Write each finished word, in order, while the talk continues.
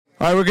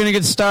All right, we're going to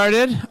get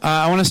started.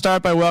 I want to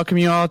start by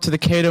welcoming you all to the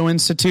Cato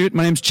Institute.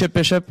 My name is Chip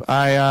Bishop.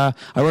 I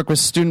work with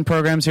student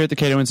programs here at the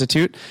Cato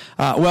Institute.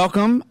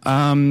 Welcome.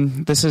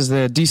 This is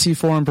the DC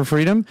Forum for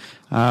Freedom.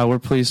 We're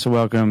pleased to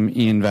welcome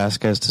Ian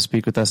Vasquez to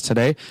speak with us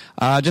today.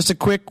 Just a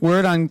quick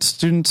word on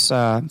student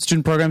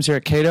programs here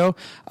at Cato.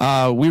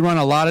 We run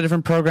a lot of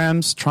different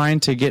programs trying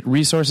to get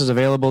resources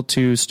available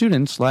to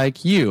students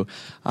like you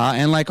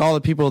and like all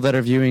the people that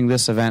are viewing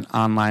this event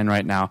online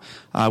right now.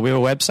 We have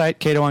a website,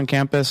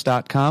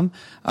 catooncampus.com.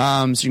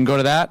 So you can go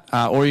to that,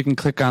 or you can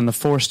click on the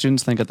For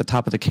Students link at the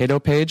top of the Cato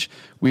page.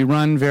 We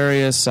run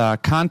various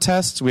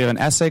contests. We have an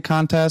essay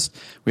contest,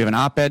 we have an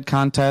op-ed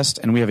contest,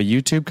 and we have a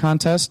YouTube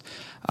contest.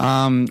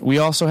 We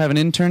also have an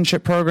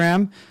internship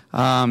program,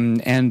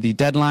 and the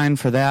deadline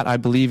for that, I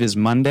believe, is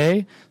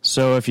Monday.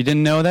 So if you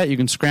didn't know that, you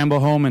can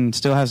scramble home and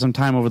still have some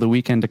time over the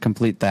weekend to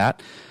complete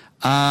that.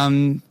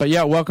 But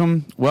yeah,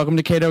 welcome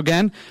to Cato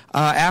again.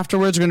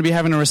 Afterwards, we're going to be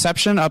having a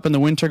reception up in the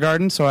Winter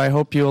Garden, so I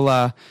hope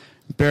you'll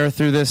bear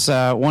through this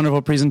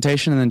wonderful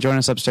presentation and then join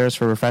us upstairs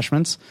for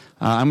refreshments.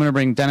 I'm going to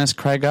bring Dennis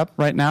Craig up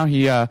right now.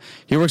 He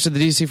works at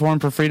the DC Forum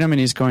for Freedom, and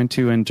he's going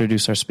to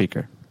introduce our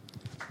speaker.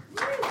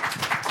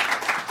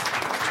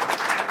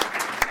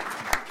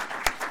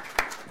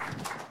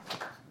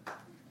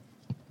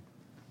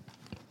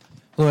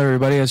 Hello,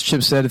 everybody. As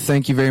Chip said,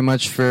 thank you very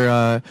much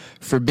for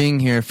being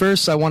here.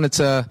 First, I wanted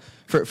to,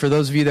 for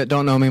those of you that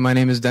don't know me, my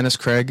name is Dennis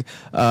Craig.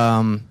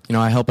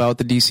 I help out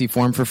the DC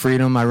Forum for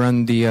Freedom. I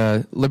run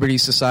the Liberty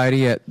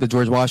Society at the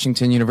George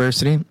Washington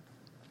University.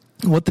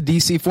 What the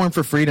DC Forum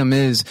for Freedom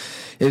is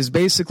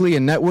basically a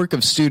network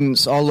of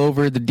students all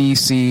over the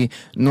DC,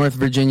 North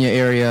Virginia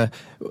area.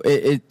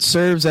 It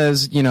serves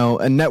as, a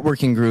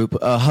networking group,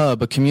 a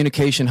hub, a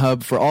communication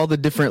hub for all the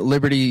different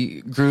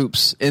liberty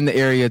groups in the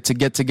area to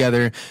get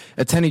together,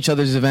 attend each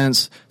other's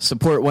events,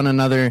 support one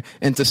another,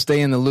 and to stay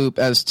in the loop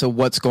as to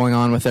what's going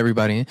on with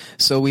everybody.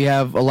 So we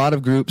have a lot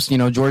of groups,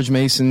 George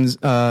Mason's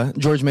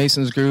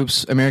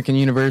groups, American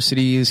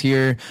University is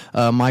here,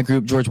 my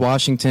group, George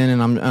Washington,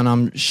 and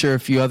I'm sure a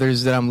few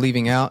others that I'm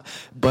leaving out.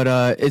 But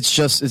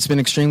it's been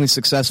extremely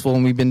successful,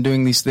 and we've been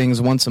doing these things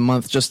once a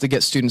month just to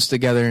get students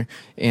together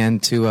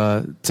and to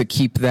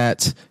keep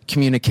that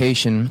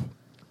communication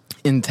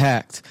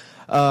intact.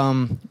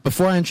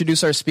 Before I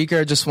introduce our speaker,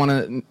 I just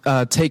want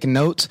to take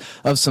note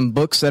of some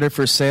books that are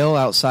for sale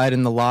outside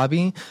in the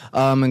lobby,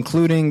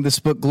 including this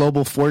book,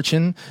 Global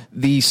Fortune,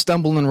 The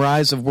Stumble and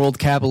Rise of World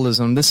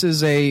Capitalism. This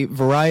is a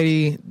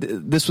variety.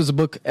 This was a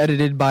book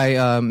edited by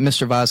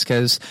Mr.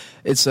 Vasquez.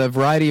 It's a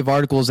variety of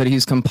articles that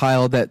he's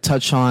compiled that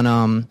touch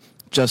on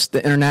just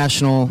the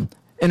international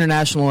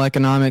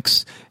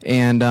economics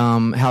and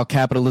how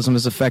capitalism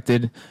has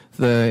affected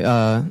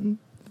the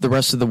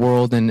rest of the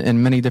world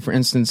in many different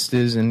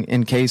instances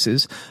and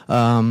cases.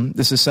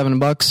 This is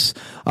 $7.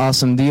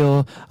 Awesome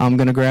deal. I'm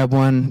going to grab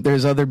one.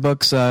 There's other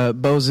books,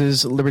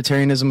 Bose's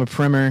Libertarianism, a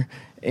primer,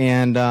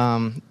 and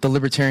The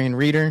Libertarian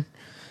Reader.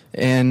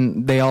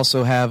 And they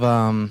also have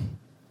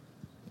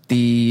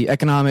the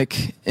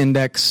Economic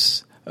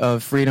Index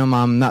of Freedom.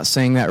 I'm not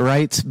saying that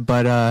right,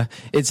 but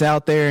it's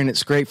out there, and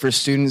it's great for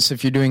students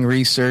if you're doing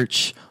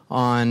research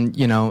on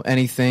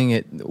anything.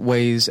 It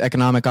weighs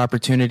economic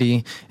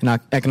opportunity and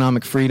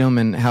economic freedom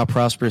and how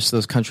prosperous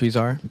those countries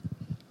are.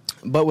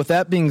 But with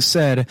that being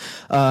said,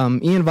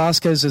 Ian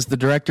Vasquez is the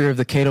director of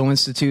the Cato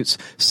Institute's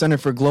Center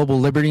for Global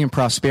Liberty and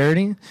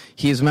Prosperity.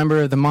 He is a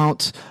member of the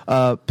Mount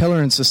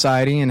Pelerin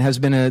Society and has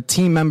been a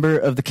team member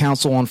of the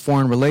Council on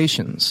Foreign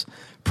Relations.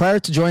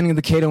 Prior to joining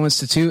the Cato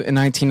Institute in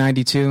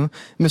 1992,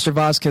 Mr.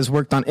 Vasquez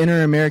worked on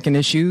inter-American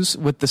issues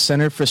with the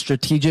Center for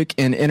Strategic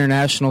and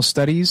International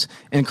Studies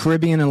and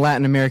Caribbean and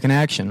Latin American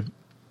Action.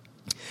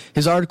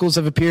 His articles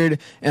have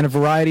appeared in a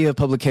variety of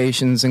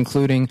publications,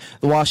 including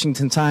the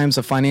Washington Times,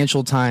 the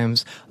Financial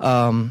Times,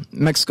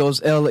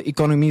 Mexico's El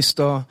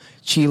Economista,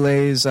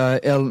 Chile's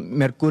El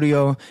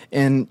Mercurio,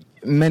 and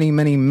many,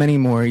 many, many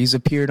more. He's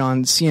appeared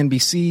on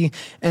CNBC,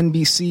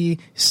 NBC,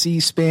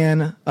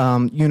 C-SPAN,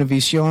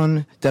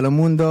 Univision,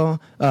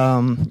 Telemundo.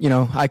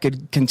 I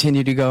could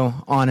continue to go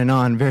on and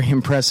on. Very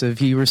impressive.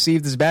 He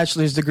received his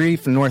bachelor's degree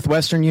from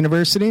Northwestern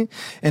University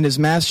and his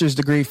master's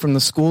degree from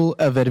the School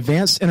of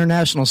Advanced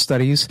International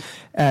Studies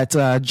at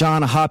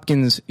Johns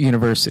Hopkins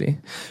University.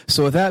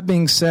 So with that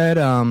being said,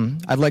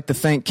 I'd like to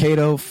thank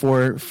Cato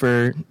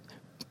for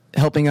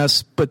helping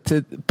us put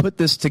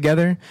this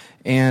together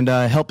and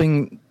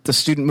helping the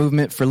student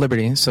movement for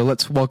liberty. So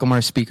let's welcome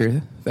our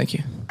speaker. Thank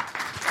you.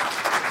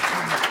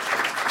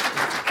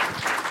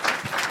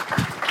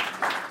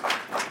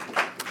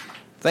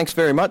 Thanks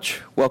very much.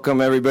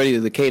 Welcome everybody to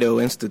the Cato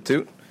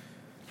Institute.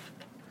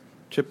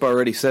 Chip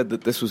already said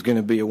that this was going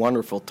to be a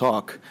wonderful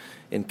talk.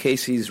 In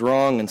case he's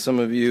wrong and some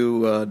of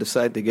you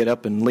decide to get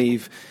up and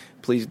leave,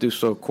 please do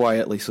so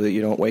quietly so that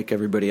you don't wake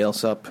everybody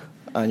else up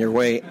on your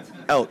way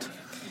out.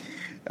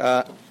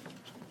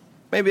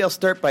 Maybe I'll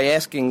start by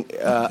asking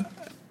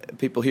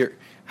people here,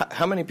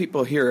 how many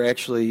people here are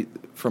actually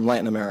from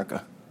Latin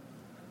America?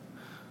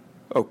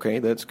 Okay,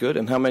 that's good.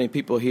 And how many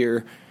people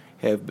here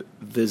have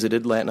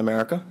visited Latin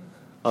America?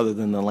 other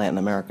than the Latin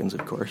Americans,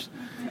 of course.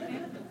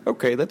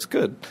 Okay, that's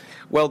good.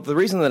 Well, the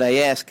reason that I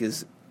ask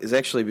is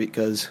actually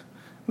because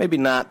maybe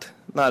not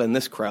in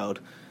this crowd,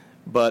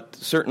 but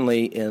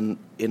certainly in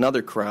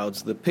other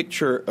crowds, the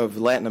picture of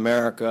Latin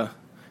America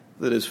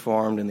that is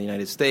formed in the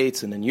United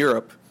States and in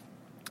Europe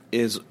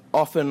is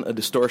often a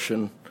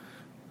distortion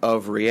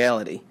of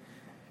reality.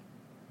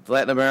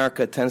 Latin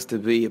America tends to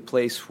be a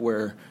place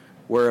where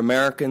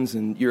Americans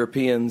and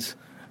Europeans,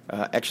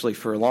 actually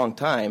for a long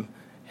time,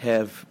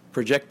 have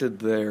projected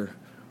their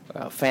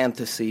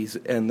fantasies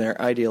and their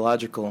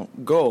ideological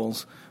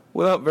goals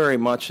without very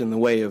much in the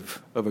way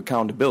of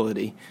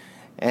accountability.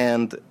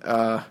 And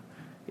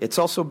it's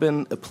also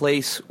been a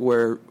place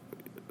where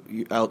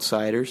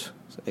outsiders,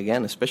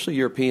 again, especially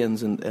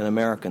Europeans and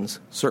Americans,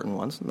 certain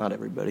ones, not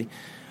everybody,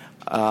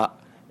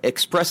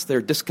 express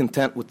their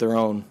discontent with their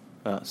own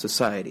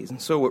societies.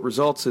 And so what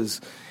results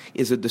is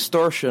a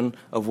distortion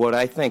of what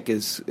I think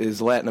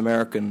is Latin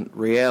American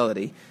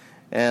reality.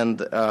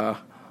 And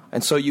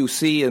so you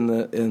see in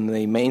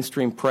the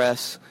mainstream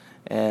press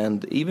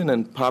and even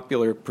in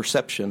popular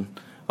perception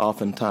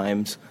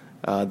oftentimes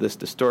this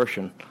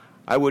distortion.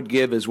 I would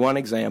give as one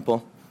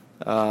example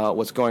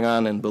what's going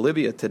on in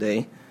Bolivia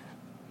today.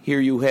 Here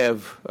you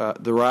have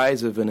the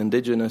rise of an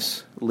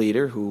indigenous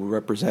leader who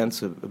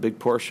represents a big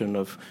portion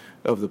of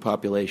the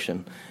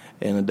population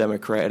in a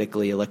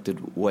democratically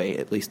elected way,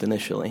 at least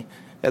initially.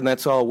 And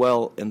that's all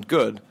well and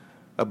good.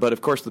 But,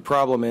 of course, the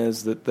problem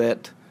is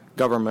that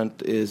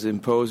government is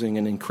imposing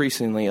an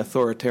increasingly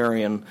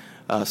authoritarian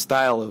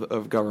style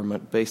of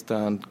government based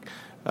on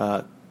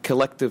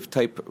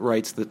collective-type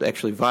rights that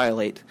actually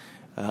violate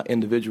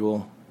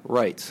individual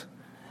rights.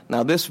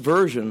 Now, this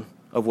version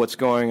of what's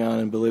going on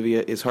in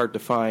Bolivia is hard to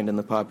find in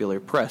the popular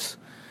press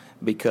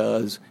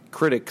because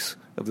critics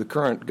of the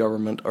current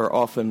government are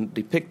often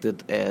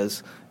depicted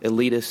as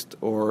elitist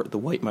or the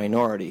white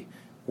minority,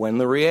 when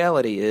the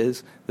reality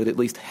is that at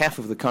least half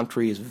of the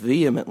country is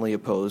vehemently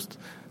opposed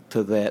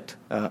to that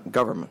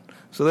government.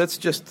 So that's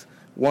just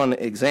one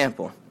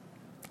example.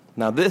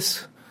 Now,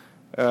 this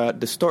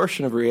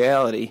distortion of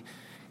reality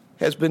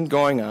has been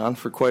going on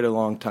for quite a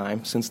long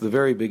time, since the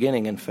very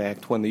beginning, in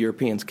fact, when the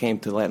Europeans came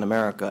to Latin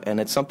America. And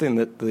it's something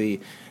that the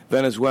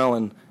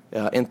Venezuelan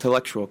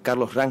intellectual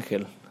Carlos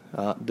Rangel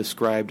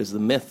described as the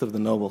myth of the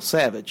noble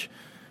savage,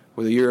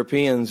 where the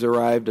Europeans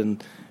arrived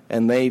and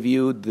they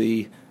viewed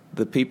the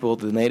people,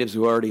 the natives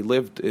who already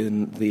lived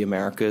in the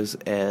Americas,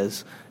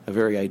 as a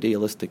very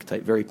idealistic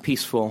type, very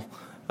peaceful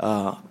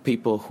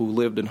people who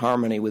lived in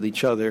harmony with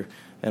each other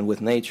and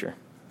with nature.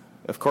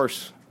 Of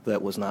course,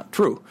 that was not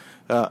true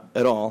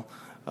at all,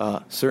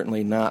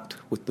 certainly not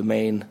with the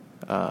main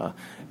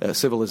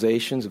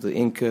civilizations of the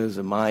Incas,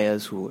 the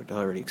Mayas, who had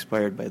already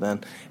expired by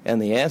then,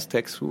 and the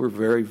Aztecs, who were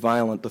very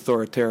violent,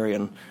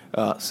 authoritarian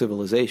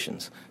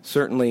civilizations.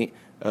 Certainly,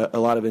 a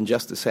lot of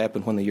injustice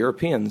happened when the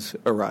Europeans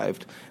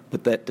arrived,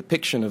 but that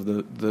depiction of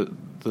the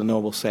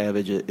noble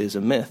savage is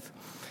a myth.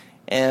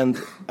 And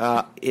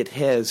it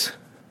has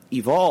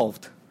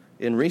evolved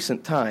in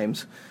recent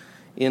times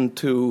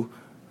into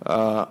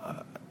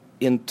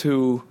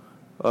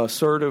a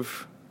sort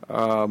of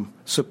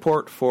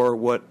support for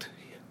what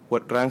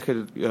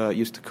Rangel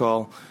used to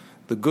call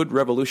the good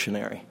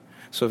revolutionary.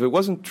 So if it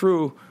wasn't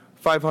true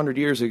 500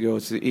 years ago,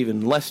 it's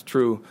even less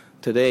true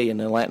today in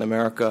Latin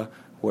America,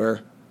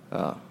 where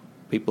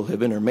people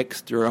have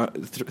intermixed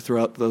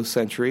throughout those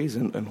centuries,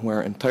 and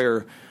where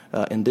entire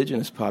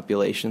indigenous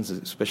populations,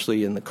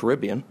 especially in the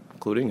Caribbean,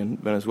 including in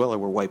Venezuela,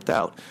 were wiped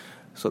out.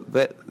 So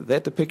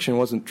that depiction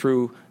wasn't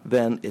true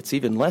then. It's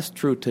even less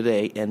true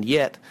today, and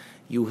yet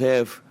you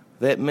have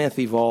that myth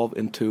evolve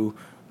into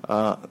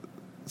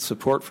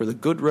support for the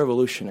good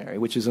revolutionary,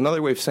 which is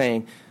another way of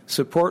saying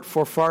support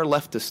for far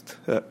leftist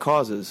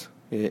causes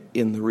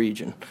in the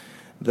region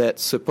that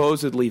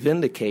supposedly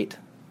vindicate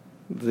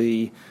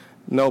the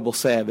noble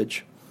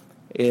savage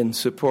in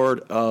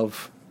support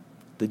of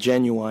the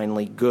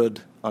genuinely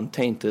good,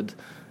 untainted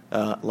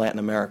Latin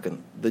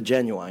American, the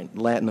genuine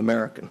Latin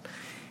American.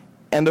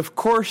 And of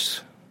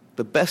course,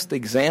 the best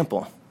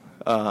example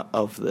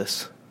of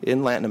this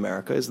in Latin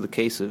America is the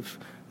case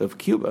of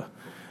Cuba,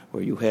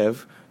 where you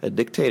have a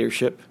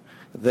dictatorship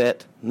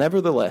that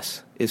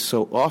nevertheless is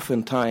so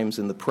oftentimes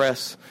in the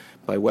press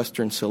by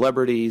Western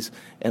celebrities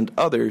and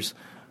others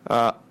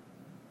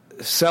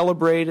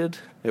celebrated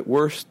at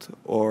worst,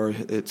 or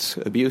its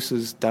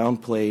abuses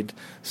downplayed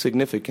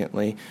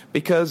significantly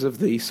because of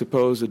the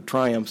supposed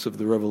triumphs of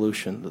the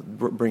revolution,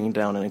 bringing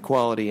down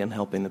inequality and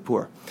helping the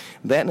poor.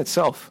 That in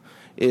itself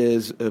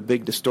is a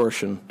big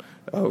distortion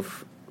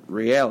of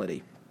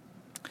reality.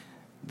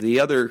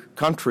 The other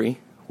country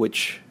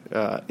which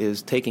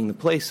is taking the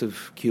place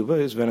of Cuba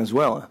is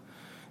Venezuela.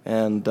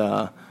 And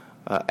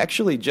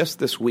actually just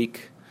this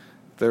week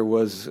there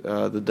was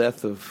the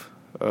death of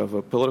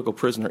a political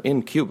prisoner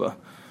in Cuba,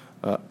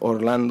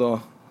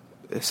 Orlando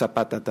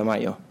Zapata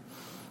Tamayo,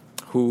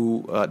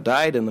 who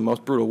died in the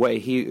most brutal way.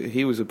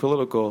 He was a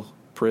political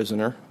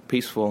prisoner,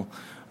 peaceful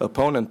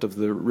opponent of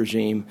the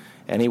regime,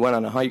 and he went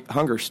on a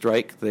hunger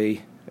strike.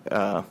 They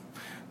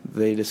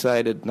They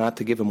decided not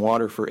to give him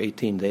water for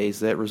 18 days.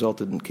 That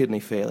resulted in kidney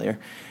failure,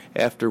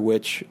 after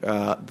which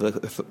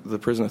the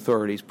prison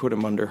authorities put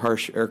him under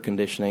harsh air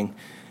conditioning,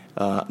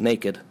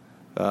 naked,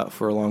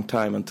 for a long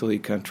time until he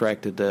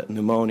contracted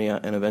pneumonia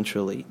and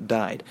eventually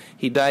died.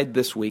 He died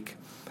this week,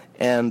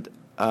 and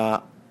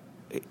I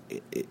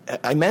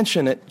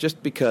mention it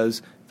just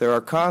because there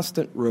are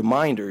constant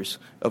reminders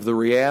of the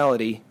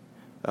reality,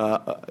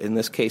 in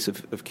this case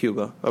of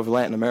Cuba, of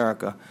Latin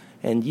America,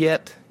 and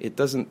yet it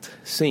doesn't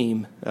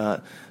seem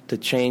to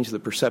change the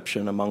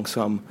perception among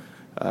some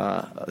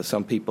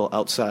people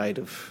outside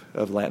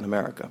of Latin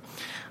America.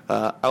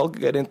 I'll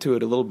get into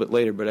it a little bit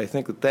later, but I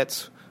think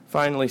that's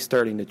finally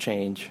starting to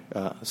change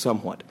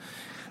somewhat.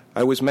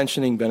 I was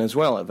mentioning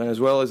Venezuela.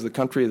 Venezuela is the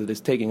country that is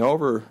taking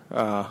over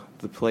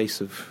the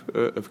place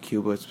of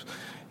Cuba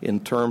in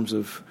terms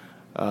of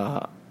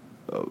the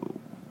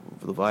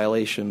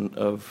violation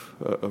of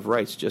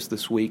rights. Just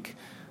this week,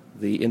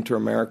 the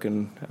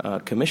Inter-American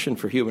Commission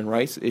for Human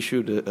Rights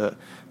issued a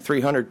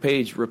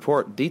 300-page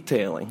report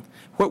detailing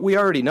what we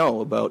already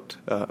know about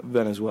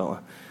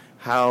Venezuela,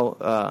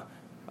 how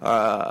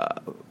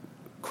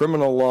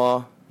criminal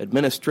law,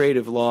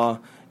 administrative law,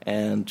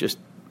 and just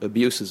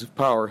abuses of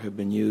power have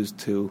been used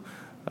to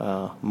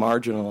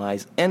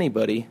marginalize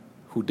anybody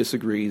who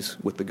disagrees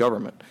with the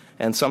government,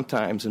 and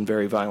sometimes in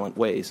very violent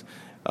ways,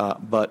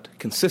 but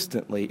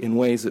consistently in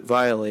ways that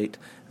violate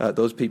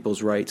those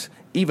people's rights,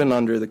 even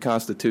under the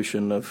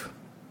Constitution of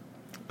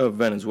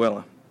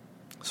Venezuela.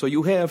 So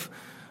you have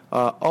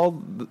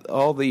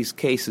all these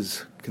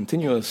cases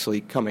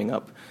continuously coming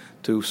up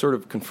to sort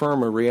of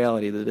confirm a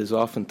reality that is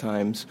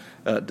oftentimes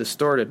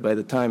distorted by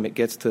the time it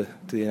gets to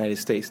the United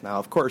States. Now,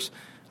 of course,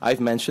 I've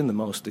mentioned the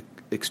most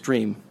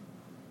extreme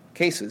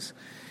cases,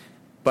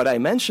 but I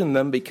mention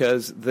them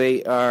because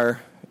they are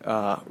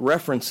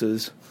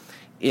references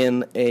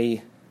in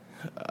a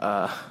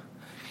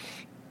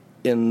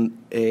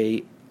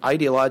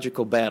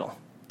ideological battle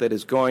that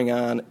is going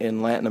on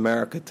in Latin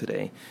America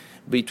today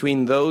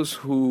between those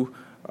who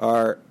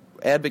are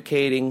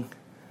advocating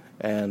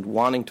and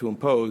wanting to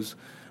impose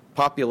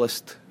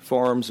populist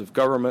forms of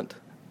government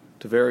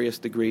to various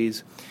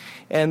degrees,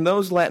 and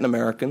those Latin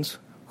Americans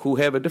who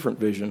have a different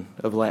vision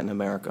of Latin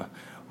America,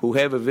 who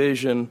have a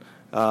vision,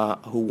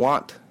 who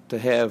want to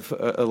have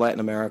a Latin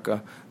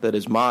America that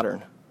is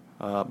modern,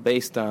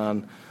 based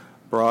on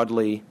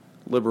broadly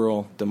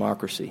liberal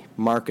democracy,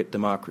 market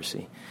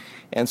democracy.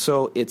 And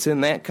so it's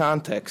in that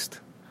context,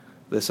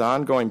 this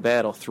ongoing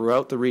battle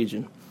throughout the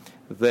region,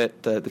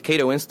 that the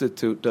Cato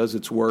Institute does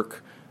its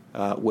work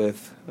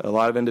with a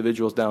lot of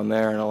individuals down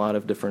there and a lot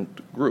of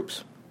different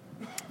groups.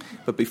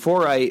 But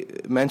before I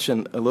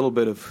mention a little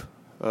bit of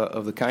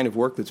the kind of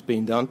work that's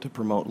being done to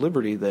promote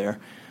liberty there,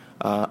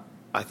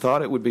 I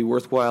thought it would be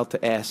worthwhile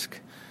to ask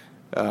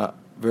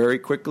very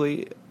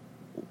quickly,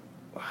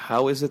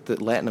 how is it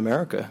that Latin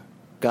America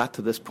got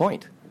to this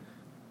point?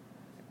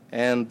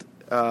 And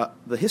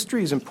the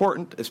history is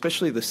important,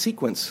 especially the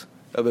sequence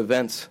of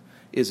events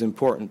is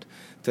important,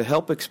 to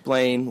help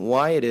explain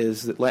why it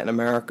is that Latin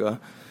America,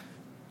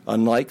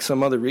 unlike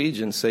some other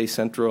regions, say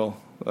Central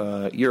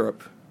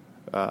Europe,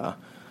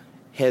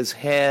 has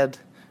had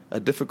a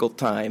difficult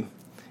time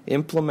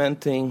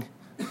implementing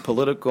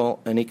political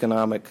and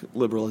economic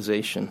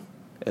liberalization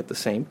at the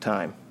same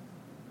time.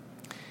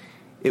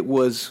 It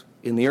was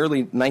in the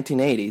early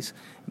 1980s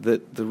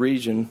that the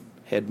region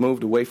had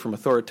moved away from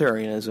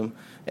authoritarianism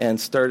and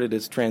started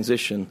its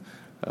transition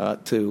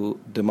to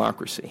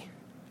democracy.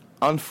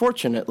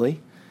 Unfortunately,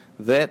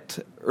 that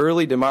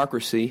early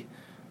democracy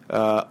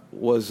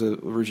was a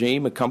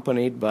regime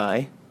accompanied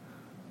by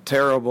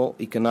terrible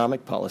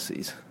economic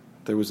policies.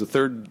 There was a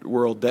third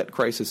world debt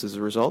crisis as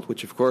a result,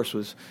 which of course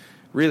was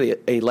really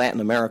a Latin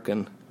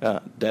American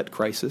debt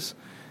crisis,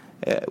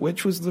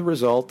 which was the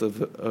result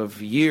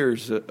of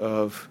years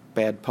of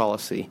bad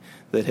policy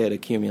that had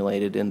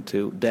accumulated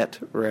into debt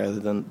rather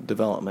than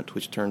development,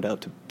 which turned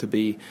out to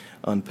be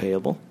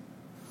unpayable.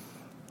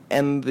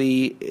 And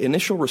the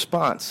initial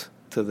response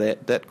to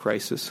that debt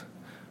crisis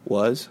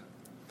was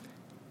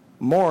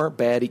more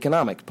bad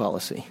economic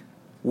policy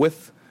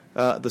with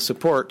the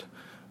support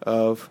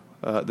of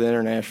the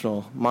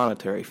International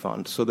Monetary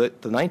Fund, so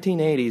that the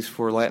 1980s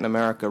for Latin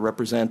America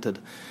represented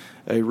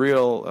a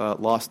real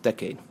lost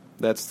decade.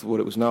 That's what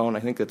it was known. I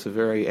think that's a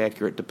very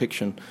accurate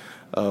depiction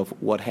of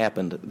what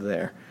happened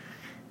there.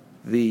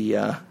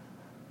 The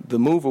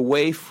move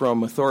away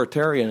from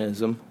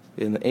authoritarianism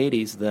in the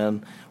 80s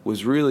then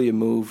was really a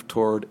move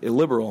toward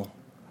illiberal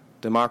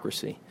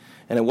democracy.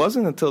 And it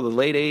wasn't until the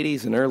late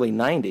 80s and early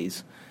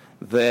 90s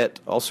that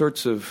all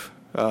sorts of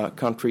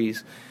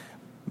countries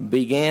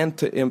began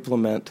to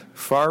implement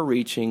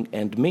far-reaching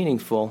and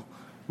meaningful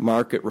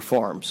market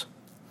reforms.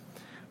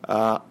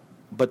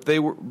 But they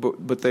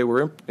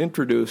were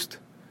introduced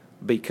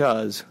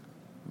because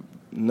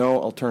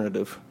no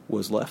alternative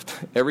was left.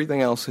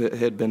 Everything else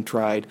had been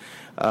tried.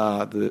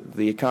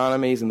 The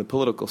economies and the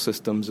political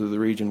systems of the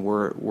region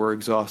were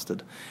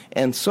exhausted.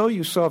 And so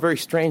you saw a very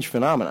strange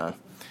phenomenon.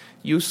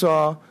 You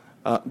saw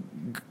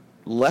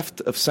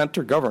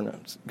left-of-center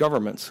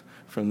governments,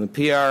 from the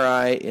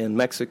PRI in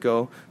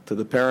Mexico to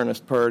the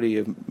Peronist Party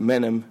of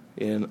Menem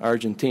in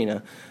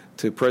Argentina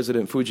to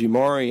President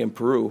Fujimori in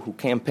Peru, who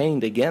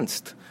campaigned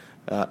against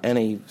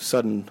any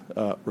sudden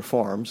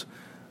reforms,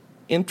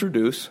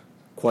 introduce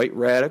quite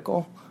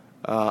radical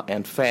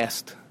and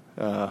fast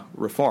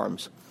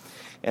reforms.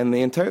 And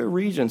the entire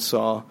region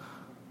saw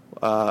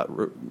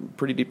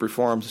pretty deep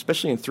reforms,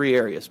 especially in three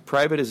areas: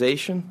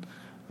 privatization,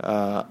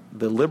 the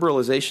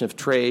liberalization of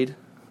trade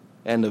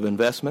and of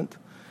investment,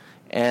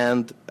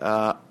 and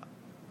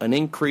an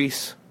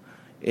increase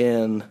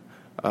in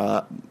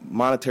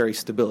monetary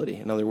stability.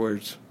 In other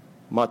words,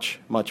 much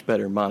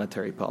better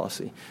monetary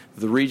policy.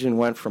 The region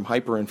went from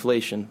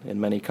hyperinflation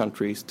in many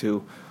countries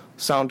to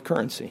sound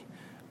currency.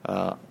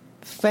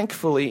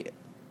 Thankfully,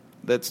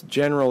 that's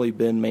generally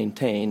been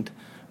maintained,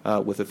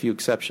 with a few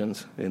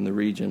exceptions in the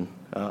region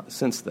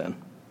since then.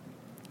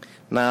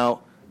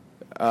 Now,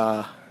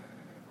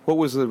 what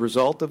was the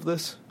result of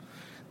this?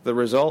 The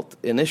result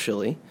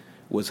initially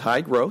was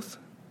high growth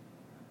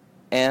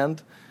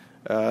and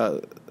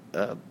a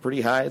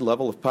pretty high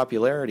level of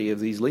popularity of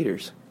these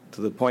leaders,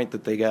 to the point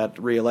that they got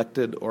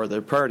reelected, or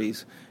their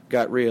parties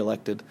got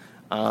reelected,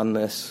 on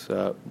this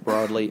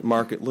broadly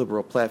market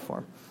liberal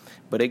platform.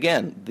 But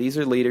again, these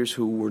are leaders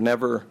who were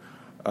never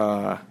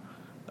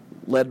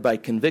led by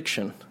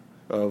conviction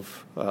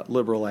of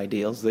liberal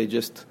ideals. They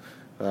just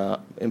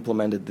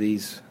implemented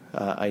these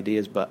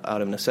ideas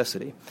out of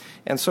necessity.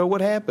 And so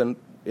what happened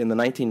in the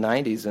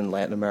 1990s in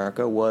Latin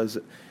America was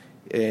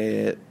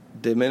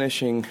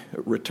diminishing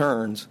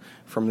returns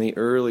from the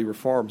early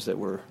reforms that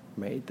were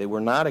made. They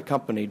were not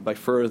accompanied by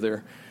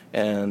further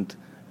and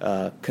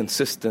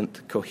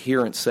consistent,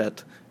 coherent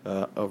set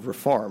of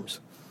reforms.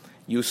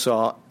 You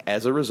saw,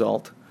 as a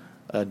result,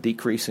 a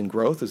decrease in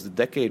growth as the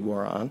decade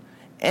wore on,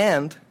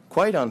 and,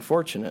 quite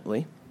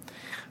unfortunately,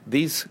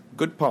 these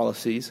good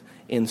policies,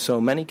 in so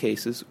many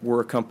cases, were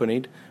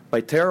accompanied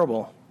by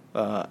terrible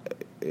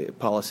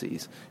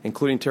policies,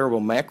 including terrible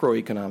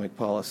macroeconomic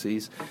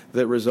policies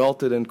that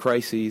resulted in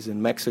crises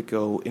in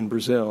Mexico, in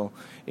Brazil,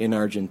 in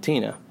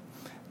Argentina.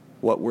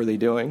 What were they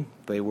doing?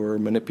 They were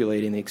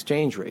manipulating the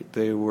exchange rate.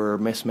 They were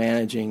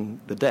mismanaging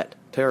the debt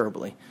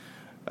terribly.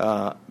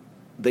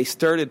 They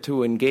started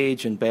to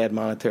engage in bad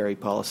monetary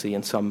policy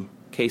in some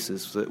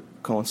cases that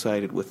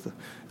coincided with the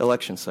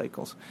election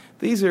cycles.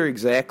 These are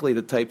exactly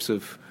the types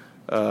of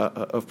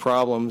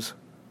problems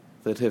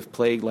that have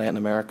plagued Latin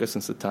America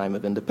since the time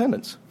of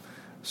independence.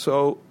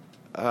 So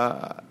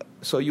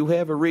you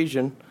have a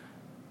region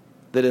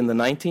that in the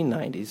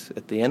 1990s,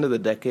 at the end of the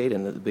decade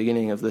and at the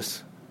beginning of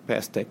this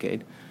past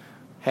decade,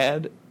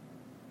 had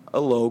a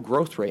low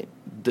growth rate,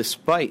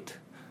 despite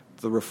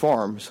the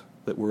reforms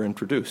that were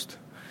introduced.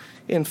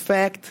 In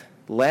fact,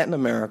 Latin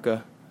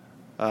America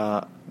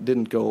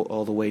didn't go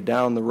all the way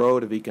down the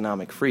road of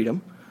economic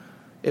freedom.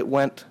 It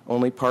went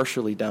only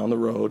partially down the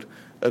road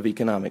of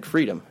economic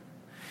freedom.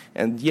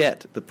 And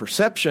yet, the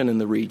perception in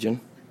the region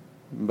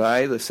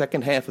by the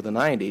second half of the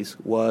 90s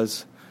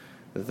was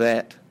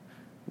that,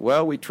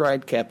 well, we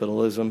tried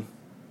capitalism,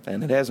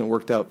 and it hasn't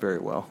worked out very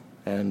well.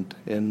 And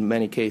in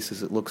many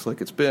cases, it looks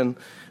like it's been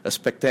a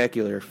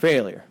spectacular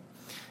failure.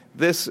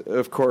 This,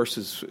 of course,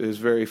 is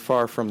very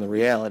far from the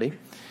reality,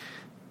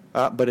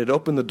 but it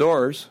opened the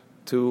doors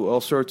to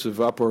all sorts of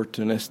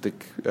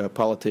opportunistic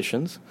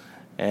politicians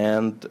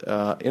and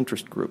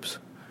interest groups.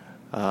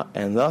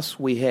 And thus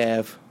we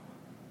have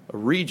a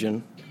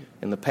region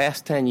in the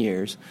past 10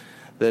 years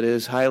that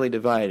is highly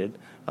divided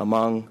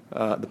among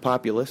the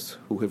populists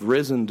who have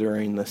risen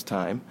during this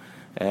time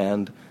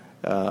and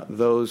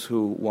those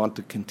who want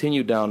to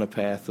continue down a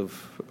path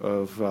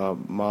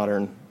of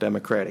modern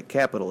democratic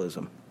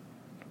capitalism.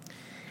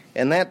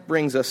 And that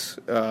brings us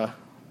to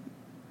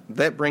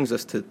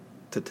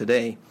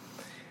today.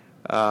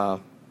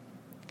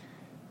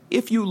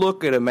 If you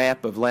look at a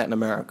map of Latin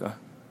America,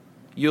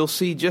 you'll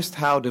see just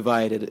how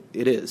divided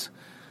it is.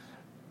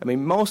 I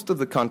mean, most of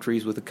the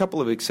countries, with a couple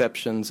of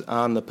exceptions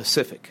on the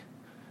Pacific,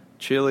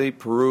 Chile,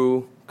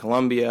 Peru,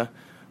 Colombia,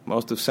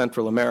 most of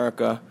Central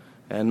America,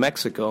 and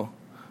Mexico,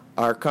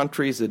 are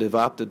countries that have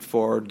opted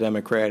for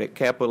democratic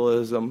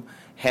capitalism,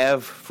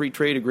 have free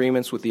trade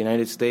agreements with the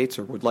United States,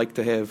 or would like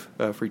to have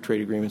free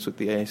trade agreements with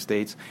the United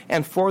States,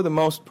 and for the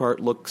most part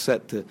look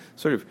set to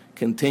sort of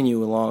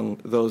continue along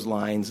those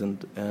lines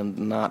and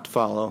not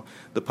follow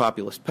the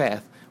populist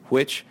path,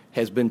 which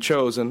has been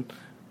chosen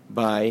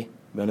by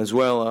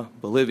Venezuela,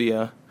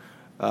 Bolivia,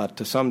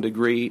 to some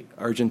degree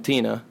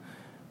Argentina,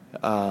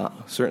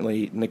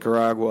 certainly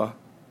Nicaragua,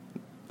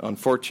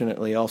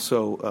 unfortunately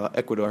also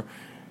Ecuador.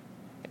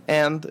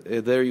 And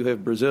there you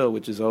have Brazil,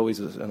 which is always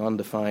an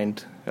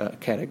undefined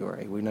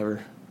category. There's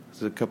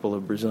a couple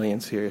of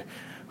Brazilians here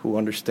who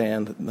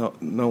understand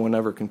no one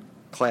ever can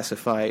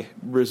classify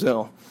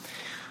Brazil.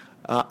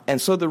 And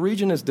so the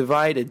region is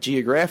divided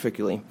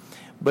geographically,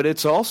 but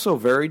it's also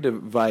very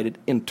divided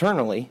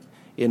internally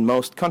in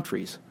most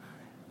countries.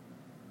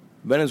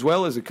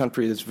 Venezuela is a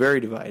country that's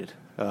very divided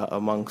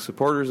among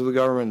supporters of the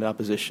government and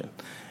opposition.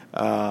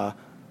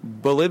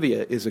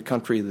 Bolivia is a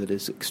country that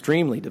is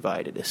extremely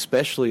divided,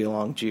 especially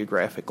along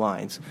geographic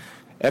lines.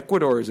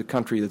 Ecuador is a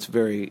country that's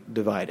very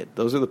divided.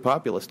 Those are the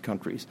populist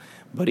countries.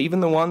 But even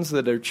the ones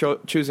that are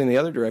choosing the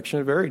other direction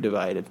are very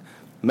divided.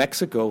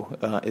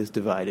 Mexico is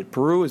divided.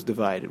 Peru is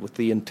divided, with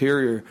the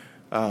interior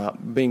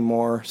being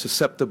more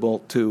susceptible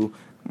to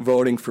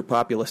voting for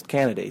populist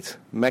candidates.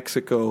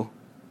 Mexico,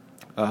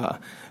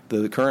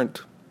 the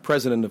current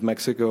president of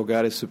Mexico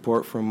got his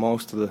support from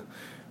most of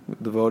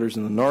the voters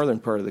in the northern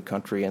part of the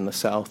country, and the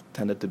south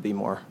tended to be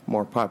more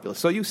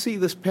populist. So you see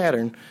this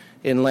pattern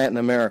in Latin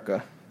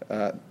America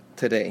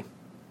today.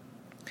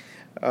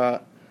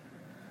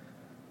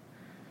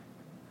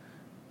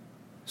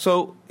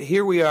 So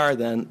here we are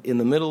then in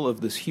the middle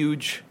of this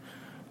huge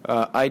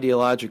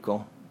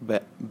ideological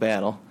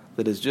battle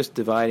that is just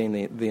dividing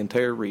the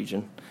entire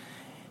region.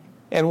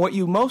 And what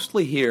you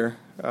mostly hear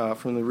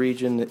from the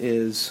region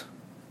is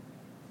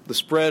the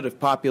spread of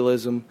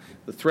populism,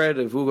 the threat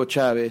of Hugo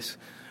Chavez,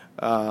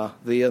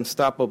 the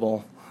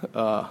unstoppable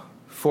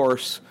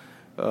force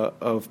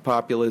of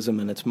populism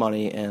and its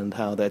money, and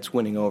how that's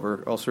winning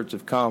over all sorts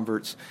of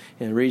converts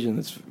in a region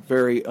that's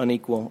very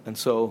unequal, and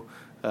so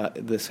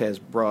this has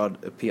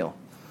broad appeal.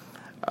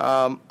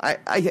 I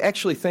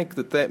actually think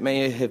that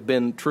may have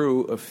been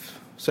true of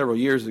several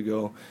years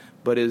ago,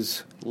 but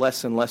is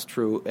less and less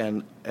true,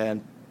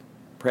 and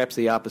perhaps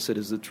the opposite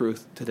is the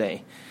truth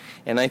today.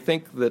 And I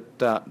think that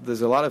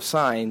there's a lot of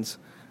signs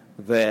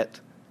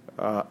that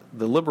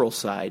the liberal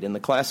side, in the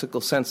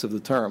classical sense of the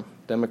term,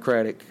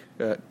 democratic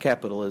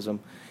capitalism,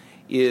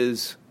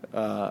 is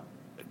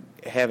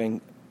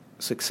having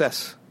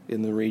success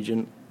in the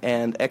region,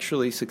 and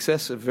actually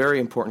success of very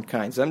important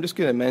kinds. I'm just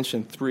going to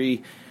mention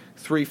three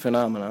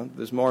phenomena.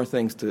 There's more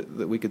things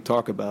that we could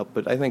talk about,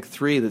 but I think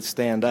three that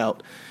stand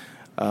out,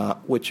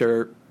 which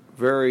are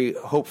very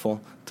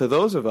hopeful to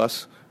those of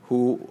us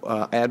who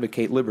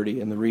advocate liberty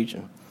in the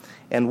region.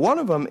 And one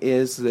of them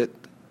is that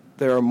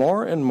there are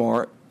more and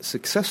more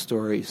success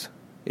stories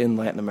in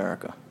Latin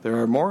America. There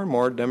are more and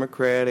more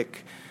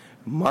democratic,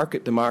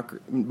 market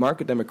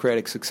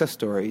democratic success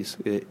stories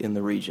in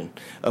the region.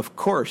 Of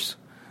course,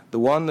 the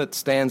one that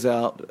stands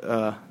out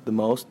the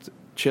most,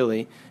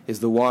 Chile, is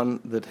the one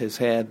that has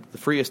had the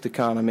freest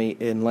economy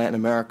in Latin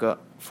America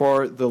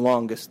for the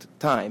longest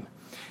time,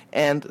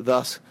 and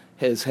thus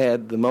has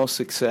had the most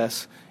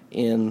success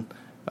in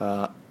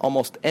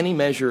almost any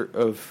measure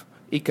of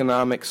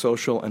economic,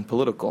 social, and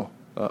political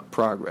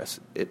progress.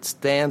 It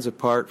stands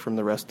apart from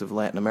the rest of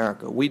Latin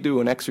America. We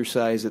do an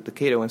exercise at the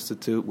Cato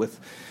Institute with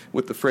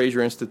the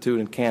Fraser Institute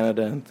in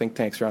Canada and think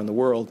tanks around the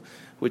world,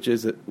 which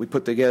is that we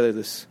put together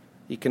this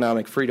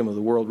Economic Freedom of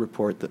the World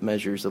report that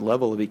measures the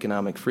level of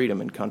economic freedom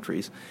in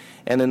countries.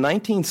 And in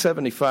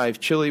 1975,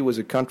 Chile was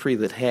a country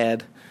that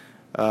had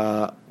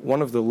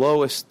one of the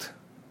lowest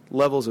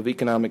levels of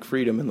economic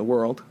freedom in the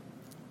world.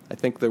 I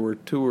think there were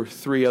 2 or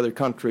 3 other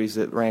countries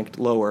that ranked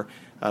lower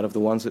out of the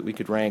ones that we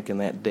could rank in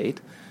that date.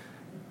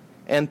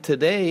 And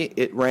today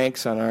it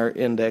ranks on our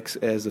index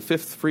as the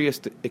 5th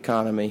freest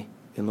economy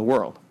in the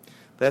world.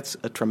 That's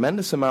a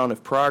tremendous amount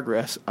of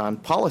progress on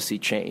policy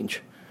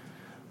change,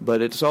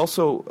 but it's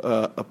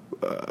also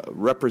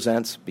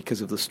represents,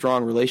 because of the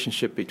strong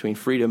relationship between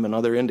freedom and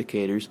other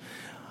indicators,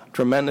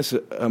 tremendous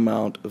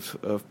amount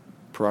of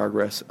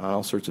progress on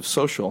all sorts of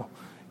social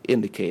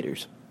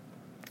indicators.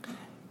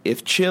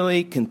 If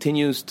Chile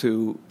continues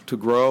to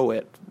grow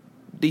at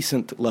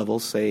decent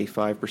levels, say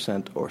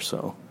 5% or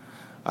so,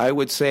 I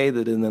would say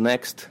that in the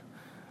next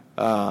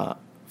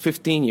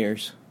 15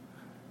 years,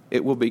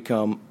 it will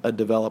become a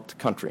developed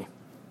country.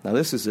 Now,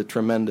 this is a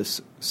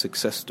tremendous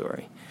success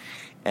story.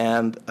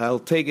 And I'll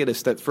take it a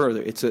step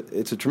further. It's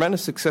a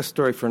tremendous success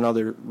story for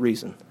another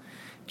reason.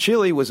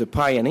 Chile was a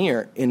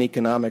pioneer in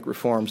economic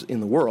reforms in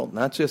the world,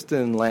 not just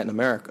in Latin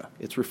America.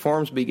 Its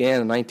reforms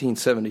began in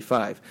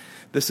 1975.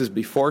 This is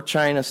before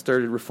China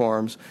started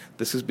reforms.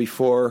 This is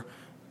before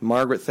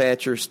Margaret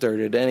Thatcher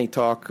started any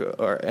talk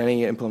or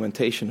any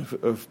implementation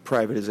of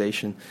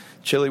privatization.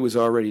 Chile was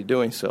already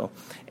doing so.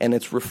 And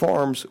its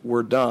reforms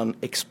were done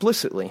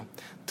explicitly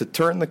to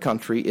turn the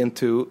country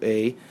into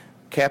a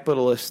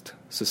capitalist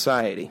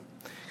society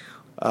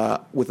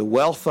with a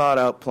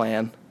well-thought-out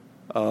plan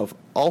of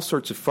all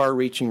sorts of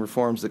far-reaching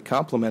reforms that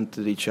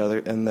complemented each other,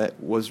 and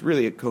that was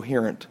really a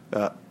coherent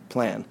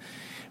plan.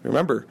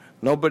 Remember,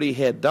 nobody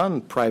had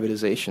done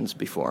privatizations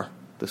before.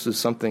 This is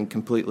something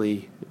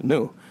completely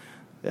new.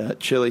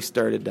 Chile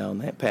started down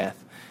that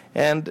path,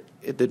 and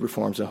it did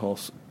reforms in a whole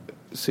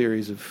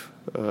series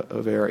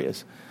of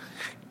areas.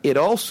 It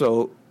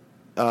also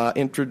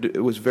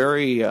it was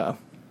very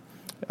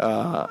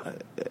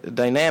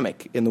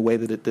dynamic in the way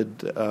that it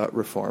did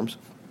reforms,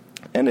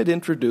 and it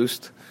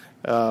introduced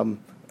one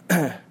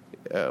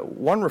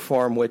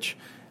reform which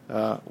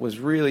was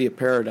really a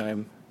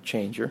paradigm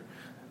changer,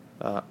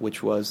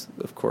 which was,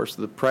 of course,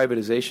 the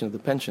privatization of the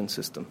pension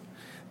system.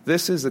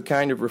 This is the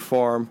kind of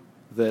reform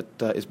that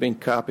is being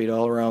copied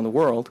all around the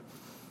world,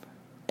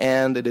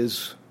 and it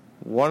is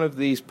one of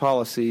these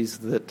policies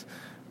that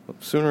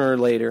sooner or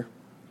later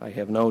I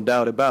have no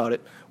doubt about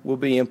it, will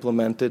be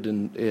implemented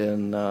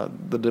in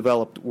the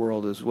developed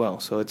world as well.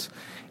 So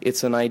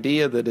it's an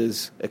idea that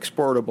is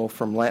exportable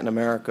from Latin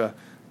America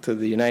to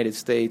the United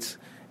States,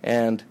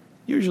 and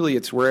usually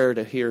it's rare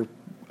to hear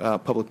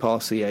public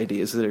policy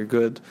ideas that are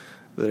good,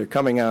 that are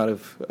coming out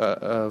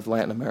of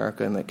Latin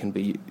America and that can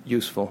be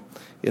useful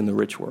in the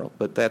rich world.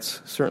 But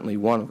that's certainly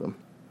one of them.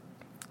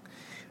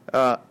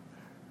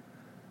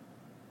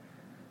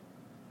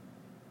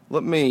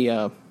 Let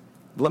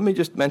me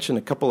just mention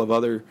a couple of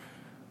other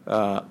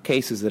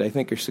cases that I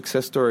think are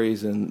success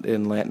stories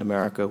in Latin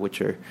America,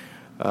 which are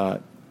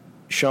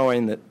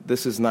showing that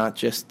this is not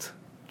just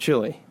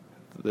Chile,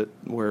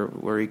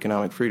 where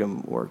economic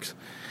freedom works.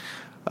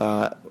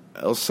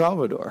 El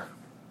Salvador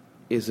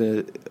is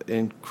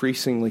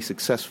increasingly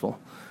successful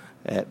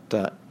at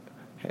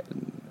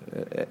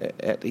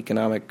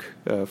economic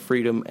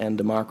freedom and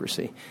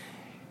democracy.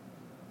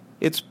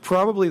 It's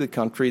probably the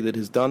country that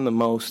has done the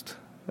most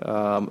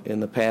in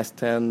the past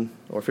 10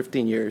 or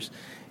 15 years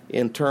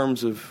in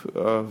terms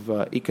of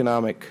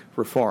economic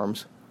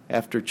reforms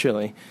after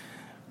Chile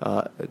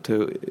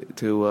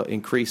to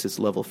increase its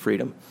level of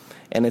freedom.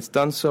 And it's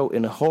done so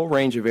in a whole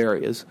range of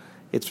areas.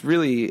 It's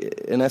really,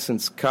 in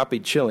essence,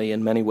 copied Chile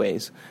in many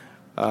ways.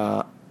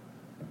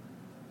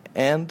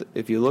 And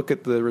if you look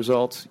at the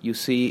results, you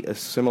see a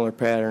similar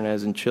pattern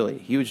as in Chile,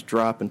 huge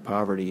drop in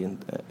poverty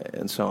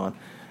and so on.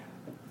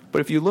 But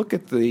if you look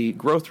at the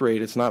growth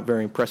rate, it's not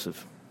very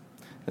impressive.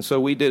 And so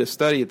we did a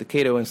study at the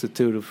Cato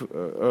Institute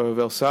of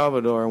El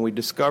Salvador, and we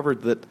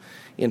discovered that,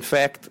 in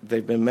fact,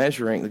 the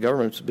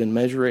government's been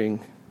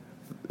measuring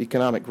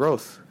economic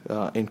growth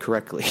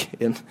incorrectly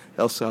in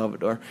El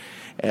Salvador.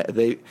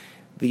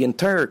 The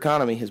entire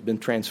economy has been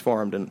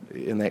transformed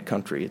in that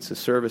country. It's a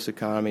service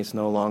economy. It's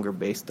no longer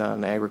based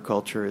on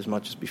agriculture as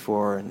much as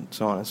before, and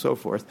so on and so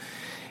forth.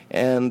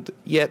 And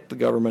yet the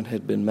government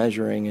had been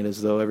measuring it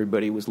as though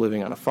everybody was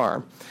living on a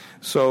farm.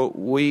 So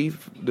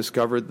we've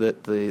discovered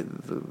that the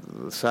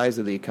size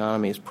of the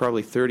economy is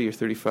probably 30 or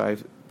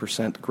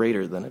 35%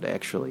 greater than it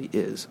actually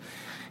is.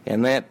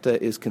 And that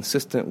is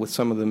consistent with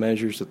some of the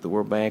measures that the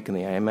World Bank and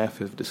the IMF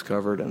have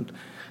discovered. And,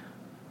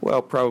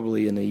 well,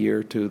 probably in a year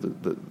or two,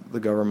 the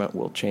government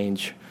will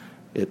change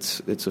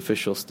its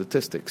official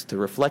statistics to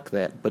reflect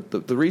that. But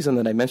the reason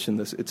that I mention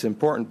this, it's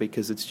important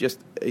because it's just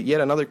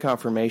yet another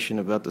confirmation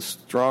about the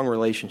strong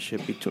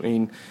relationship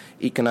between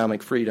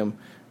economic freedom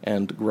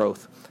and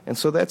growth. And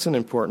so that's an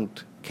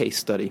important case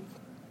study.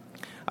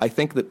 I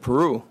think that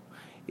Peru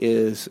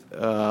is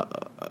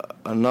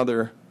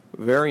another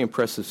very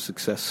impressive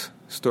success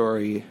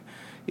story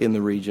in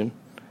the region.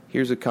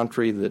 Here's a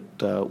country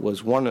that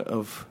was one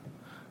of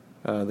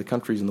the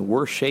countries in the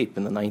worst shape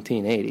in the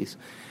 1980s.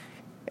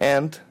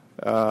 And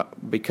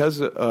because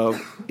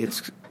of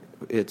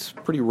its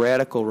pretty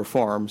radical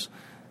reforms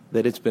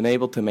that it's been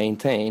able to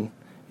maintain,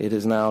 it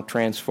has now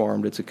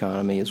transformed its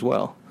economy as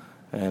well.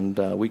 And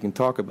we can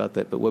talk about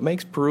that. But what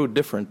makes Peru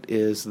different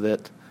is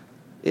that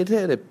it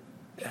had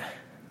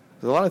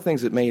there's a lot of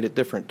things that made it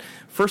different.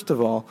 First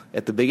of all,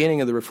 at the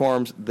beginning of the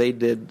reforms, they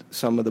did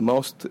some of the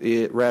most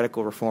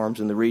radical reforms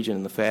in the region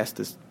in the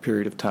fastest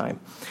period of time.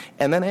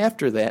 And then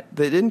after that,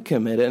 they didn't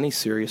commit any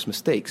serious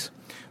mistakes,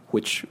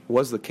 which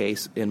was the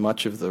case in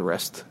much of the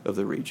rest of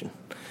the region.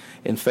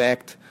 In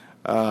fact,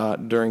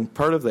 during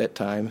part of that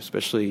time,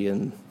 especially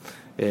in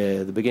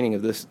the beginning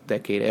of this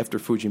decade after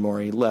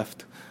Fujimori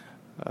left,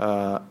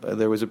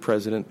 there was a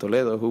President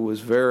Toledo who was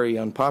very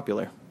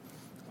unpopular,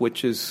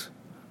 which is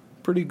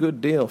a pretty good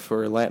deal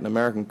for a Latin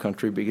American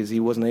country because he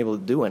wasn't able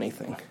to do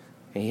anything.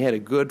 And he had a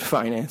good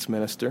finance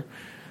minister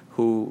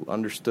who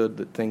understood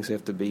that things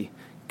have to be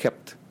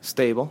kept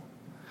stable.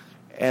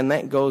 And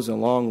that goes a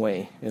long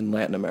way in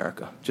Latin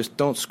America. Just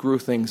don't screw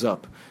things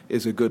up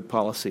is a good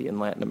policy in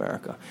Latin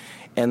America.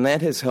 And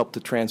that has helped to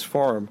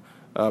transform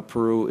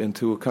Peru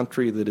into a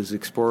country that is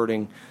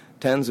exporting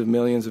tens of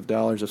millions of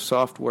dollars of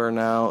software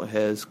now,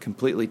 has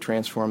completely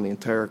transformed the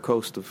entire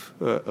coast of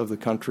the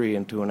country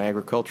into an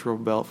agricultural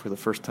belt for the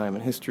first time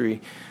in history,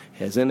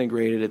 has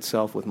integrated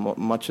itself with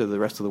much of the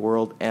rest of the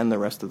world and the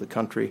rest of the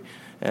country,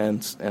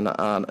 and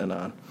on and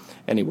on.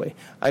 Anyway,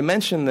 I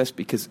mention this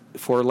because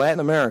for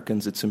Latin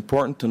Americans, it's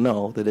important to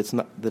know that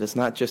it's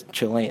not just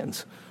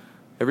Chileans.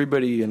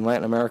 Everybody in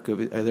Latin America,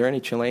 are there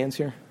any Chileans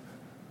here?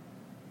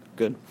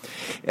 Good.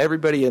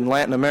 Everybody in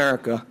Latin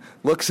America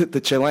looks at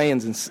the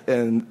Chileans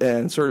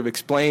and sort of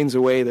explains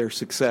away their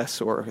success,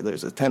 or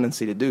there's a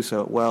tendency to do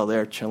so. Well,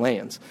 they're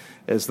Chileans,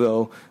 as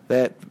though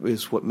that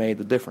is what made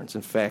the difference.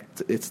 In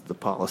fact, it's the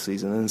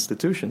policies and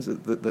institutions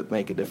that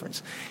make a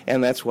difference.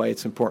 And that's why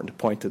it's important to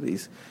point to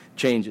these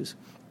changes.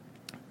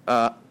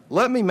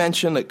 Let me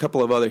mention a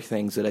couple of other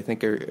things that I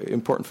think are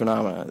important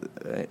phenomena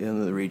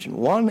in the region.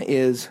 One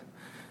is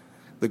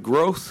the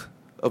growth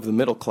of the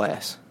middle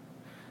class.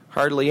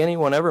 Hardly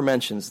anyone ever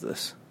mentions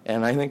this,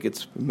 and I think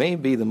it's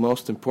maybe the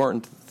most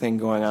important thing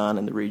going on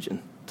in the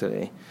region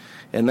today,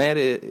 and that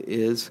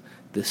is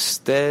the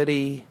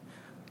steady,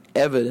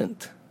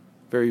 evident,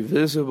 very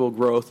visible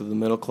growth of the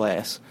middle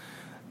class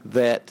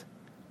that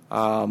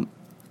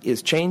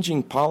is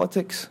changing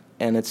politics,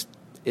 and it's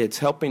it's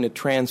helping to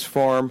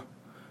transform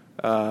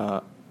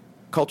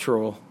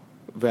cultural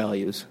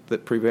values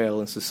that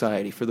prevail in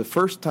society. For the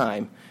first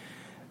time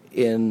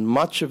in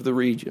much of the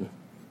region,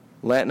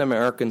 Latin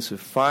Americans have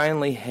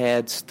finally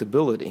had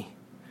stability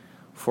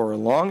for a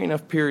long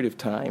enough period of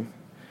time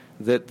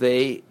that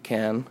they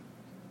can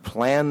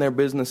plan their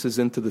businesses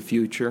into the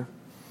future,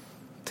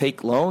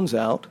 take loans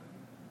out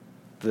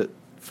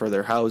for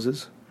their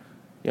houses.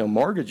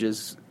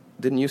 Mortgages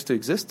didn't used to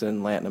exist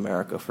in Latin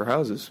America for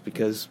houses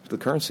because the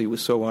currency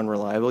was so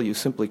unreliable you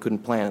simply couldn't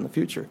plan in the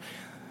future.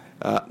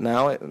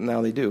 Now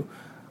they do.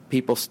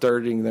 People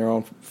starting their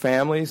own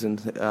families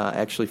and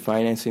actually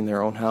financing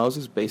their own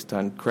houses based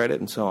on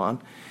credit and so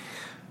on.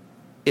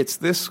 It's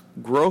this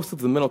growth of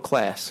the middle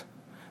class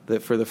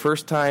that for the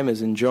first time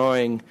is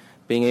enjoying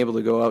being able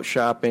to go out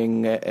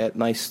shopping at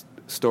nice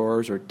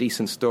stores or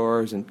decent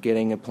stores and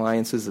getting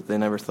appliances that they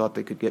never thought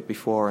they could get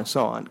before and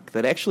so on,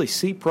 that actually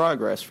see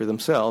progress for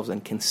themselves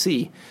and can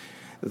see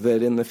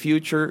that in the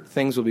future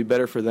things will be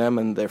better for them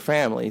and their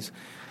families,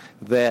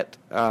 that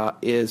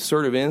is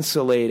sort of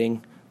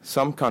insulating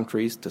some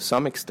countries to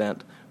some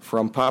extent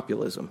from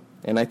populism.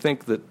 And I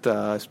think that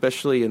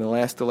especially in the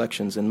last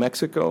elections in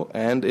Mexico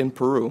and in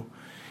Peru,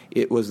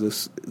 it was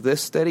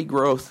this steady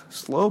growth,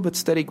 slow but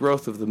steady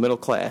growth of the middle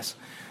class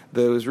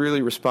that was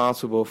really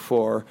responsible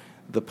for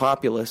the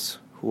populists,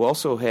 who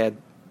also had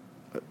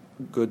a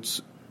good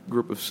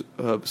group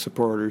of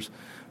supporters,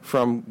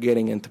 from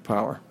getting into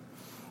power.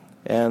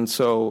 And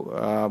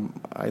so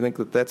I think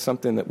that that's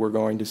something that we're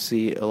going to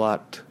see a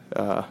lot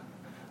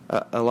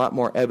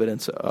more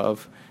evidence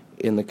of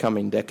in the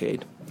coming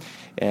decade.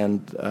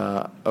 And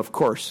of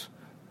course,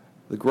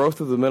 the growth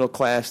of the middle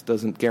class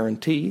doesn't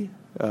guarantee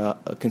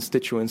a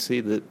constituency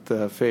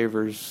that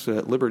favors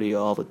liberty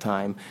all the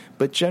time,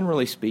 but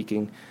generally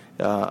speaking,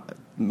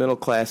 middle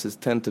classes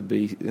tend to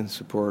be in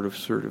support of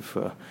sort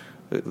of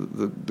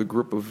the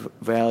group of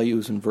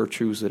values and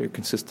virtues that are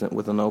consistent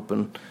with an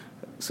open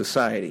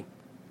society.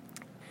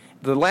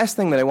 The last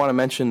thing that I want to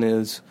mention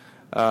is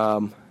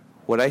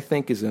what I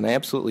think is an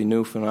absolutely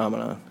new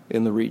phenomenon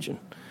in the region,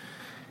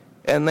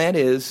 and that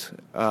is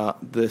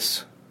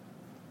this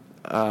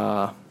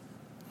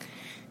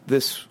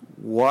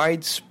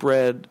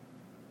widespread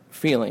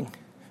feeling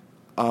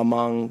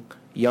among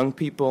young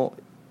people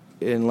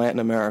in Latin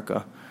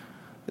America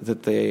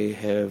that they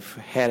have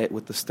had it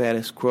with the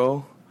status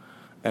quo,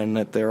 and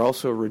that they're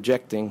also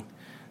rejecting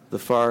the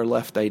far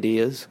left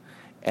ideas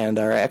and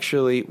are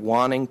actually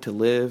wanting to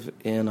live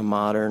in a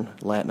modern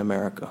Latin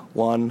America,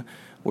 one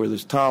where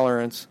there's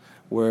tolerance,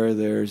 where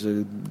there's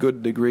a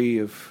good degree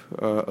of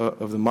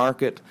the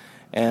market,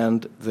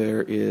 and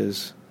there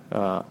is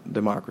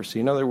democracy.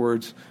 In other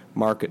words,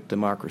 market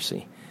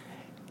democracy.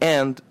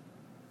 And,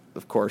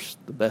 of course,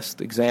 the best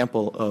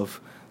example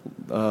of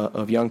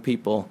young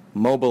people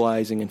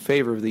mobilizing in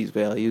favor of these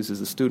values is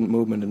the student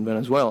movement in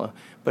Venezuela.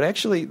 But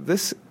actually,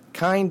 this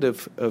kind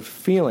of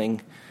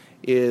feeling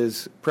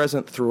is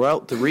present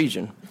throughout the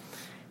region,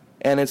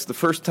 and it's the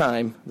first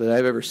time that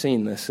I've ever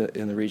seen this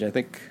in the region. I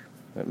think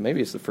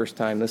maybe it's the first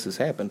time this has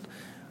happened,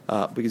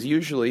 because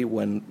usually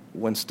when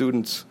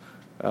students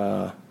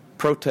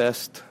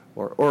protest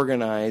or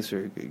organize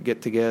or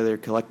get together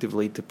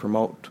collectively to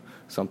promote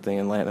something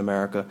in Latin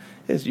America,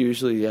 it's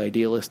usually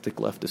idealistic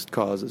leftist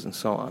causes and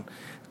so on.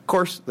 Of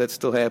course, that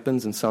still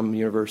happens in some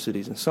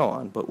universities and so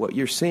on, but what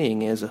you're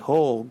seeing is a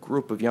whole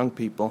group of young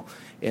people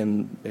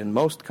in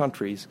most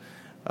countries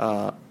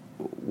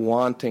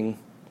wanting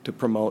to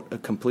promote a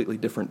completely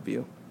different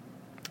view.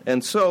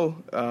 And so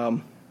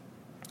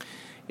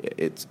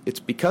it's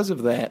because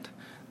of that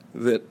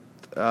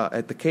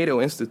at the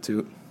Cato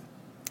Institute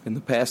in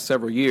the past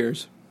several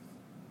years,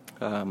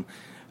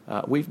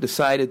 we've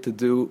decided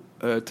to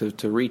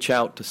reach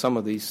out to some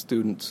of these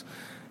students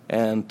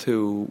and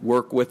to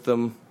work with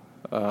them,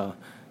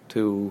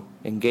 to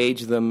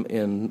engage them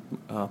in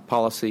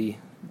policy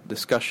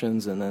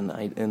discussions and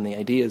in the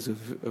ideas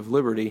of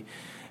liberty.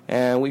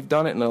 And we've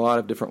done it in a lot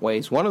of different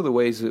ways. One of the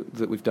ways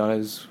that we've done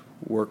is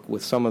work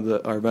with some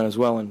of our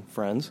Venezuelan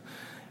friends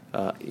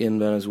in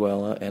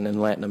Venezuela and in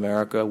Latin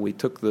America. We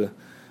took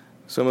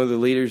some of the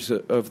leaders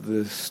of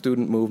the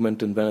student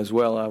movement in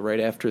Venezuela right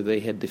after they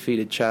had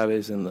defeated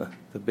Chavez in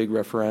the big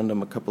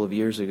referendum a couple of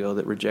years ago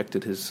that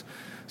rejected his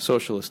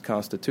socialist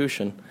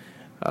constitution.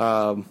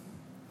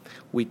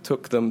 We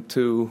took them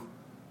to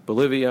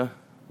Bolivia,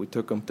 we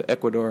took them to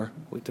Ecuador,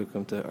 we took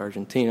them to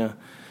Argentina,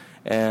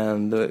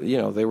 and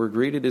they were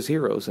greeted as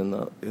heroes in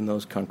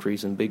those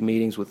countries in big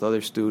meetings with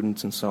other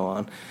students and so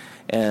on.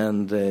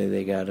 And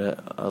they got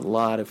a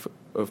lot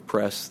of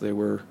press. They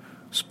were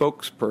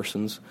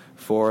spokespersons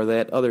for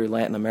that other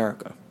Latin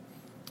America.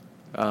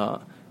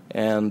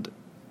 And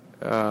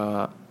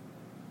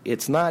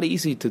it's not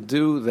easy to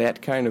do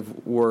that kind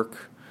of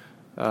work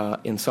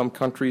in some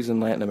countries in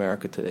Latin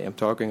America today. I'm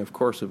talking, of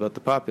course, about the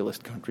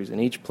populist countries. In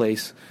each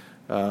place,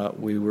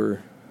 we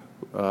were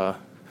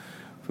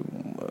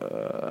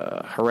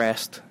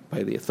harassed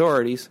by the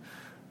authorities.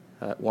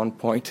 At one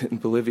point in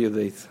Bolivia,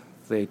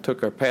 they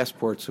took our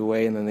passports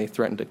away, and then they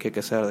threatened to kick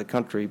us out of the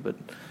country, but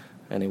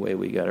anyway,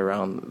 we got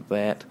around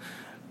that.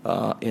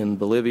 In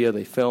Bolivia,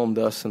 they filmed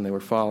us and they were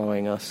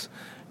following us,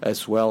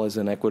 as well as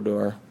in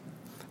Ecuador.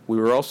 We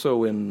were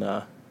also in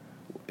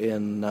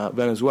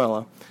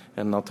Venezuela,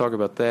 and I'll talk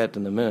about that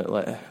in a minute.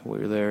 We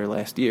were there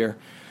last year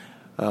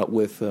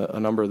with a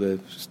number of the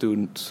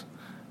students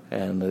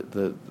and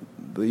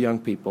the young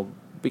people,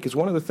 because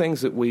one of the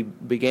things that we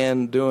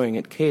began doing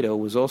at Cato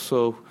was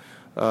also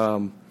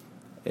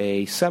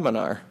a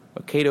seminar,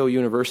 a Cato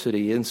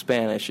University in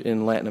Spanish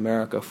in Latin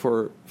America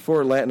for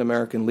Latin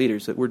American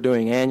leaders that we're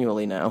doing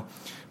annually now.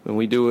 And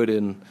we do it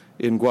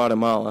in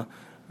Guatemala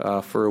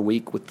for a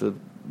week with the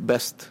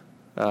best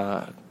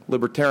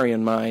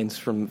libertarian minds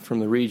from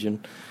the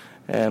region,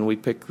 and we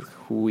pick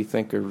who we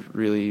think are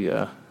really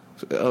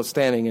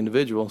outstanding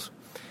individuals.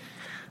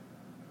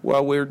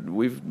 Well,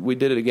 we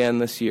did it again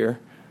this year,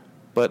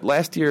 but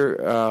last year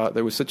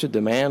there was such a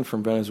demand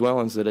from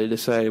Venezuelans that I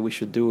decided we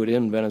should do it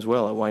in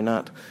Venezuela. Why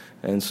not?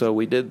 And so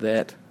we did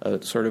that,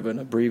 sort of an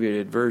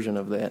abbreviated version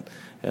of that,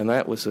 and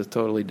that was a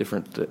totally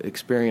different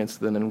experience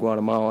than in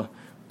Guatemala,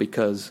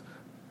 because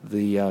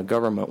the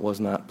government was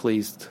not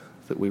pleased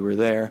that we were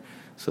there.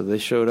 So they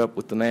showed up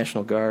with the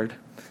National Guard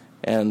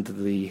and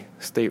the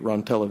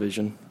state-run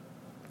television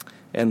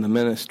and the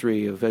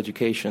Ministry of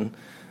Education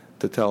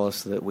to tell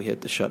us that we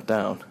had to shut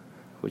down,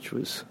 which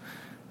was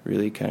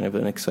really kind of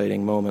an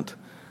exciting moment.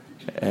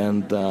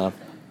 And,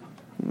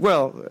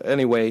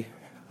 anyway,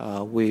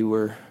 we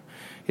were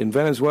in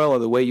Venezuela.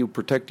 The way you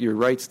protect your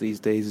rights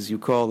these days is you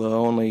call the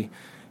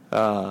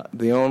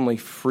only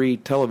free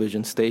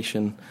television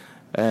station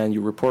and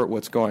you report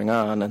what's going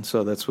on, and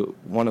so that's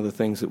one of the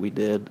things that we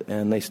did,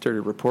 and they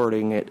started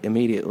reporting it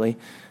immediately,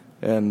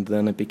 and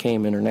then it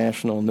became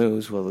international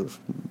news. Well, the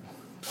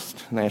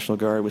National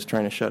Guard was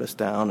trying to shut us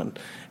down, and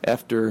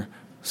after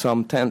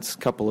some tense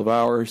couple of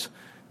hours,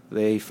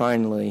 they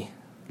finally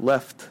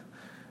left,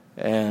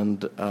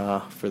 and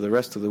for the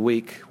rest of the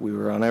week, we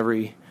were on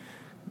every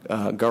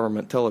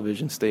government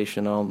television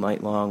station all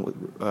night long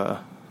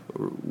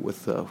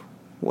with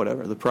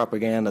the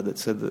propaganda that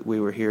said that we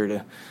were here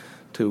to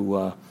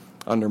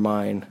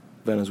undermine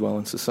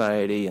Venezuelan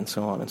society and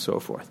so on and so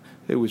forth.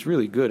 It was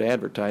really good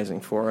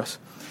advertising for us.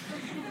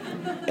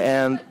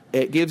 And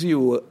it gives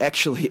you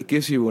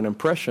an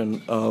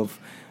impression of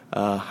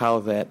how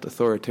that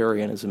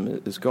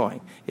authoritarianism is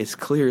going. It's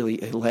clearly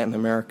a Latin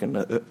American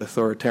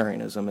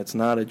authoritarianism. It's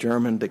not a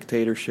German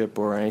dictatorship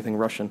or anything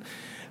Russian.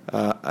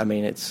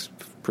 It's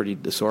pretty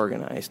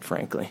disorganized,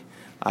 frankly.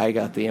 I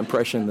got the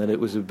impression that it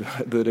was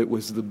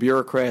the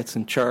bureaucrats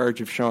in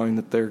charge of showing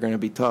that they're going to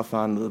be tough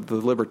on the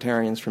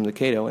libertarians from the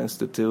Cato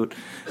Institute,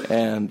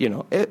 and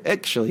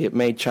it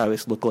made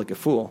Chavez look like a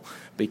fool,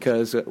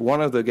 because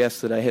one of the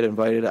guests that I had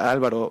invited,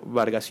 Álvaro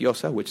Vargas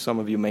Llosa, which some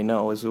of you may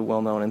know is a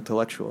well-known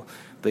intellectual,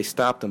 they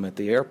stopped him at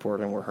the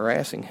airport and were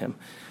harassing him,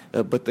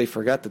 but they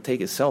forgot to take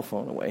his cell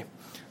phone away.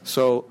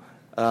 So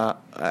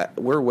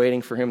we're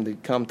waiting for him to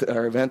come to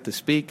our event to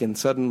speak, and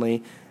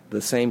suddenly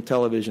the same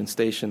television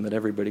station that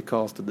everybody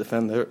calls to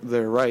defend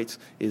their rights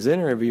is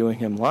interviewing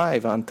him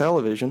live on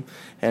television,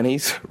 and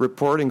he's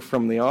reporting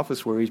from the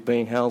office where he's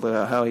being held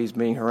how he's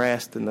being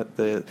harassed and that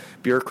the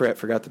bureaucrat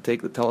forgot to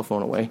take the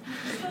telephone away.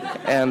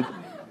 And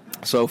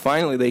so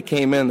finally they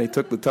came in, they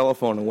took the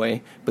telephone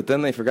away, but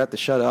then they forgot to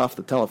shut off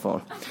the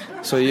telephone.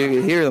 So you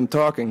could hear them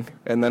talking,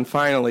 and then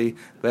finally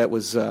that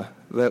was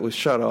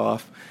shut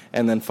off,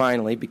 and then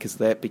finally, because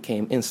that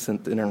became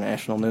instant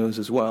international news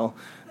as well,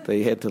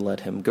 they had to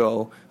let him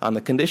go on the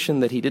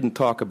condition that he didn't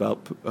talk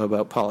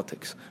about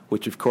politics,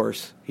 which, of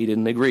course, he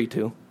didn't agree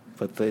to,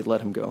 but they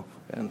let him go.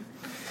 And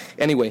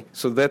anyway,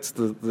 so that's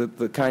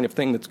the kind of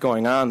thing that's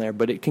going on there,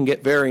 but it can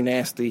get very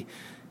nasty,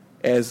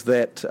 as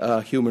that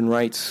Human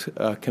Rights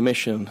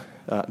Commission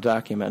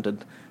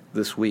documented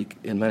this week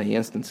in many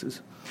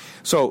instances.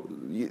 So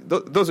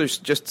those are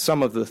just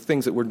some of the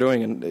things that we're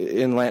doing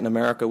in Latin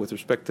America with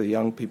respect to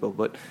young people.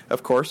 But,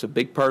 of course, a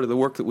big part of the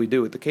work that we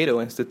do at the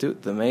Cato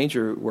Institute, the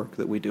major work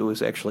that we do,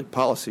 is actually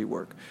policy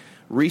work.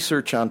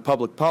 Research on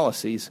public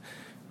policies,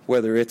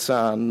 whether it's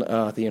on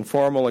the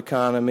informal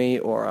economy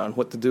or on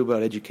what to do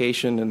about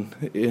education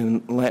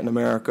in Latin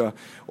America,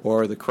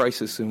 or the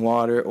crisis in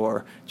water,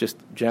 or just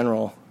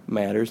general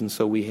matters. And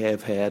so we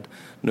have had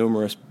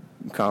numerous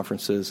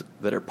conferences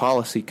that are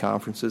policy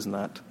conferences,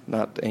 not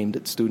aimed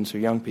at students or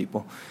young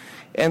people.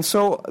 And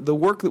so the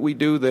work that we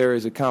do there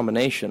is a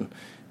combination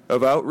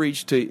of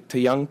outreach to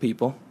young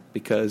people,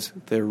 because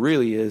there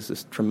really is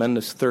this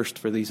tremendous thirst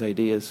for these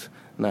ideas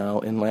now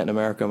in Latin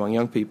America among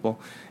young people,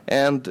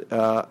 and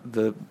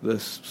the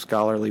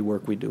scholarly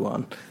work we do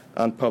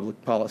on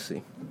public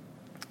policy.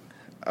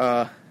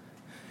 And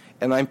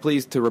I'm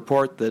pleased to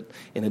report that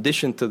in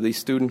addition to these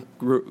student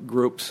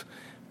groups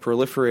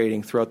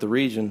proliferating throughout the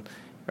region,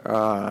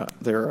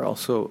 there are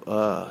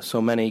also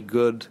so many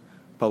good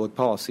public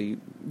policy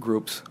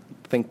groups,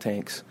 think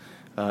tanks,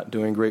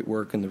 doing great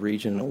work in the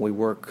region, and we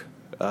work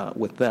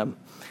with them.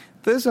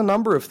 There's a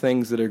number of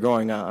things that are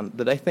going on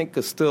that I think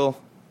is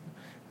still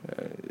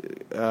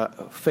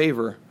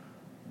favor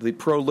the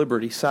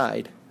pro-liberty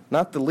side,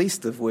 not the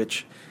least of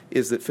which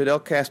is that Fidel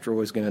Castro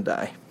is going to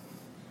die.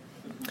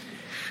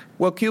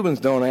 Well, Cubans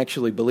don't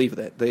actually believe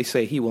that. They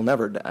say he will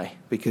never die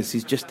because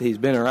he's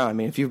been around. I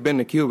mean, if you've been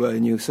to Cuba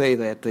and you say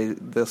that,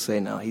 they'll say,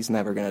 no, he's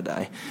never going to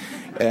die.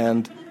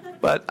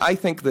 But I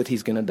think that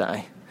he's going to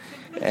die.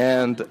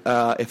 And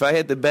if I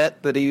had to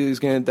bet that he was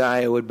going to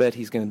die, I would bet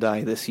he's going to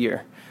die this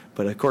year.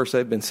 But, of course,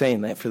 I've been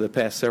saying that for the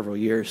past several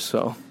years,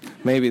 so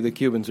maybe the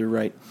Cubans are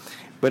right.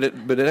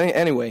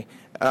 Anyway,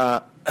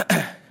 the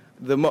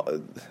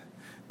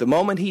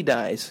moment he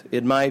dies,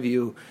 in my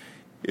view,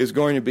 is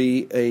going to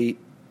be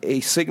a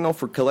signal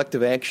for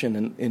collective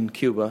action in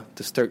Cuba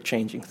to start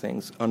changing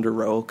things under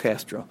Raul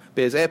Castro.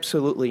 Because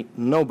absolutely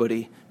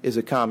nobody is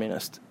a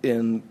communist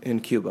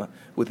in Cuba,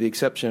 with the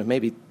exception of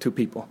maybe 2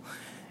 people.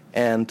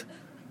 And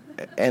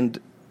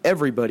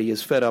everybody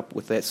is fed up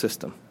with that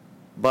system.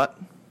 But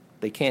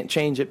they can't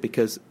change it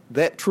because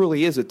that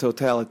truly is a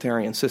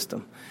totalitarian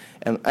system.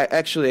 And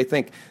I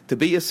think to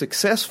be a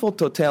successful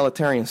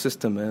totalitarian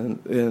system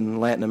in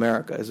Latin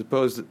America, as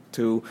opposed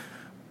to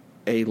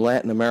a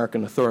Latin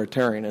American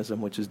authoritarianism,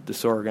 which is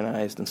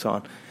disorganized and so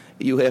on,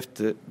 you have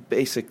to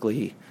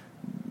basically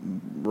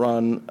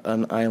run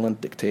an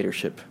island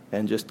dictatorship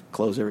and just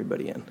close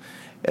everybody in.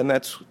 And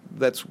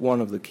that's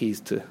one of the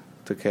keys to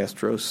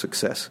Castro's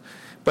success.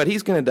 But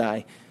he's going to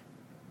die.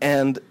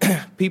 And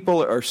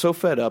people are so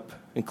fed up,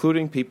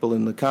 including people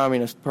in the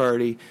Communist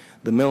Party,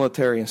 the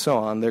military, and so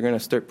on, they're going to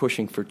start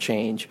pushing for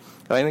change.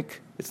 I think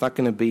it's not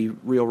going to be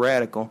real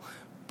radical,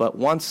 but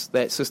once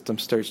that system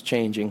starts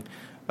changing,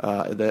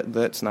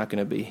 that's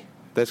going to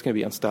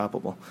be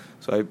unstoppable.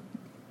 So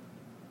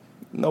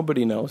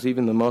nobody knows.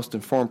 Even the most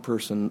informed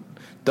person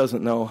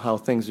doesn't know how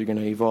things are going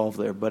to evolve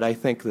there. But I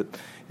think that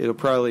it'll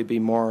probably be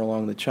more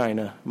along the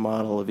China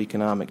model of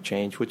economic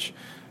change, which,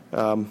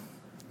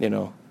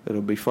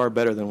 it'll be far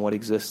better than what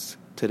exists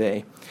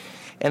today.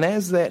 And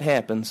as that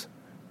happens,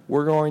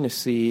 we're going to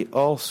see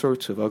all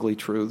sorts of ugly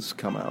truths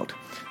come out.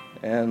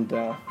 And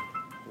I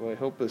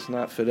hope it's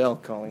not Fidel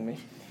calling me.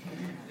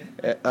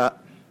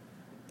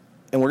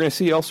 And we're going to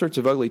see all sorts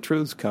of ugly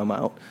truths come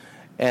out.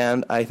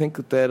 And I think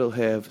that that'll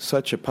have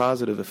such a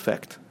positive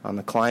effect on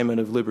the climate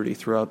of liberty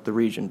throughout the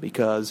region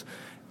because,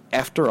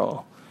 after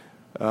all,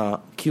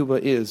 Cuba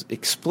is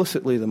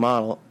explicitly the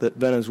model that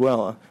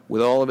Venezuela,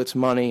 with all of its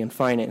money and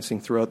financing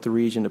throughout the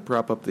region to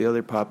prop up the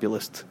other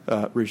populist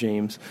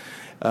regimes,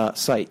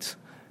 cites.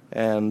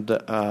 And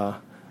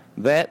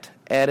that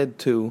added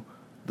to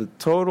the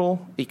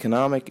total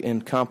economic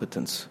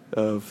incompetence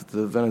of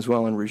the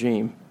Venezuelan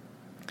regime,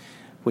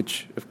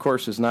 which, of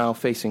course, is now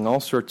facing all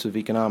sorts of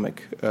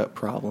economic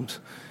problems,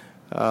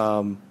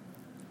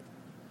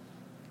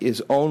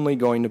 is only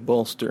going to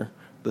bolster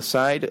the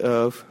side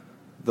of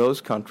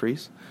those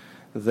countries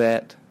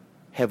that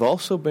have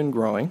also been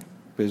growing.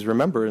 Because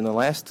remember, in the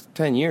last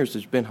 10 years,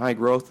 there's been high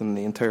growth in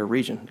the entire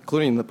region,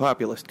 including the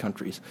populist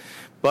countries.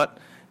 But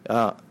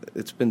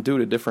it's been due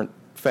to different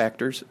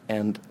factors,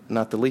 and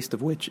not the least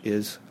of which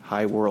is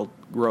high world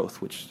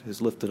growth, which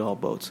has lifted all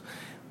boats.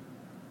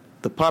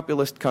 The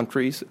populist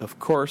countries, of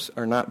course,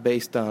 are not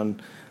based on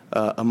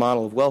a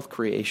model of wealth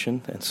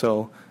creation, and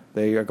so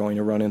they are going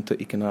to run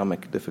into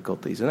economic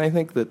difficulties. And I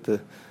think that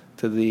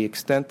to the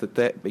extent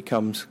that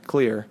becomes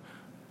clear,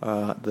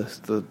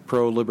 the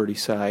pro-liberty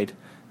side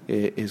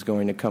is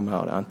going to come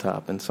out on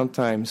top. And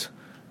sometimes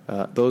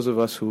those of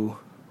us who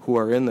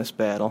are in this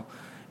battle,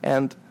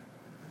 and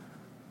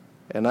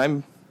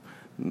I'm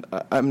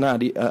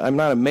not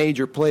a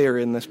major player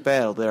in this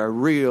battle. There are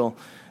real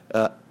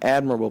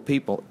admirable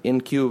people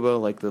in Cuba,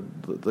 like the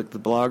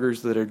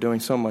bloggers that are doing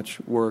so much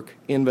work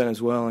in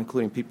Venezuela,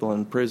 including people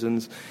in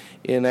prisons,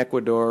 in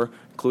Ecuador,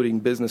 including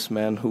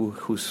businessmen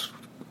whose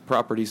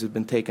properties have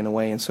been taken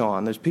away, and so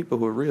on. There's people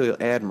who are really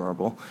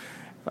admirable.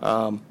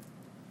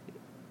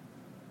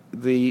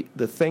 The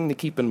thing to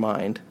keep in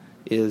mind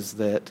is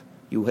that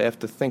you have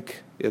to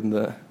think in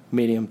the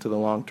medium to the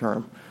long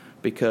term,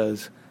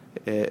 because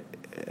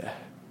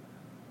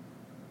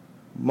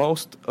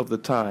most of the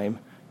time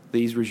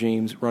these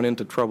regimes run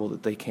into trouble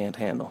that they can't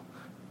handle.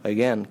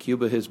 Again,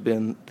 Cuba has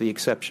been the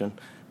exception,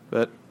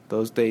 but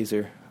those days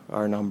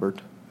are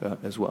numbered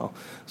as well.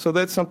 So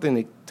that's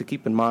something to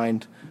keep in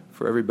mind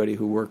for everybody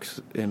who works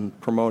in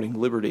promoting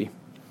liberty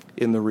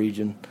in the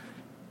region.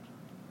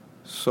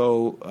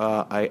 So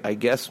I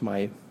guess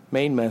my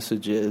main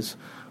message is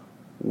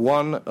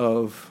one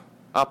of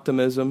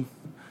optimism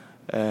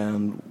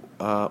and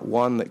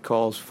one that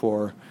calls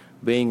for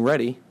being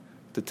ready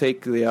to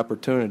take the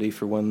opportunity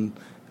for when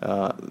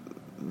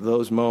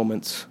those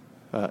moments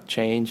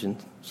change in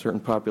certain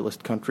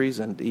populist countries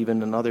and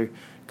even in other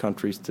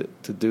countries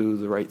to do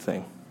the right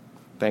thing.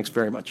 Thanks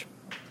very much.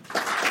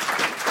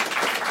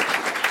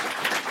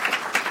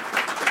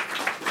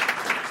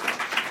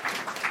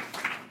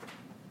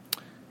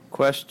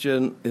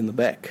 Question in the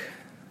back.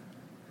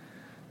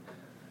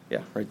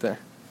 Yeah, right there.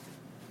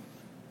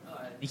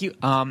 Thank you.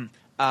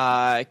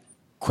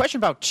 Question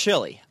about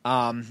Chile.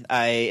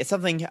 It's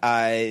something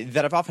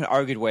that I've often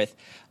argued with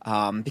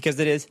because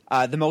it is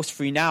the most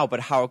free now, but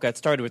how it got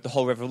started with the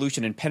whole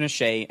revolution and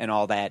Pinochet and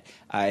all that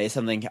is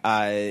something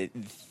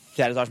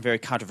that is often very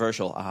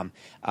controversial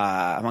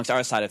amongst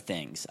our side of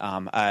things.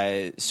 So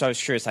I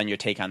was curious on your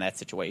take on that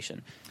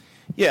situation.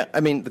 Yeah, I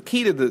mean, the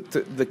key to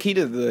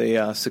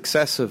the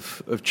success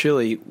of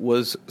Chile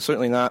was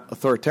certainly not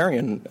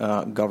authoritarian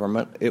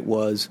government. It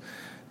was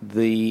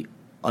the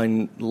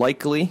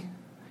unlikely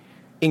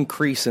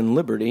increase in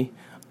liberty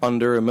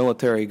under a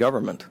military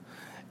government.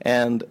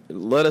 And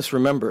let us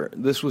remember,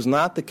 this was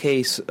not the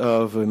case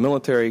of a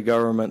military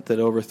government that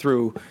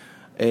overthrew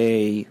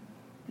a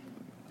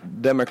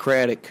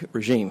democratic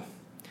regime.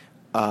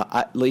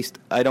 At least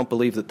I don't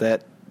believe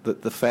that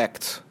the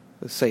facts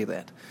say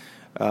that.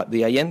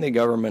 The Allende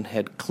government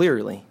had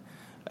clearly,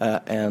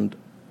 and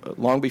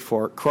long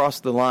before,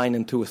 crossed the line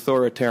into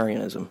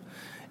authoritarianism.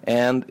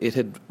 And it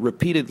had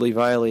repeatedly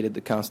violated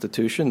the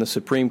Constitution. The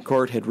Supreme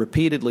Court had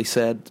repeatedly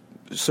said,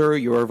 "Sir,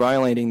 you are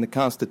violating the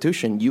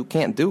Constitution. You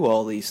can't do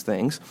all these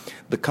things."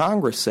 The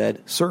Congress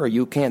said, "Sir,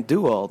 you can't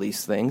do all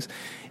these things."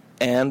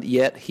 And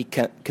yet he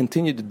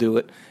continued to do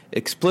it,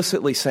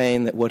 explicitly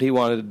saying that what he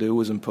wanted to do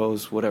was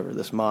impose whatever,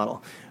 this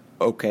model.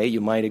 Okay, you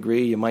might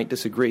agree, you might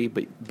disagree,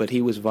 but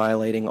he was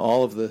violating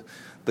all of the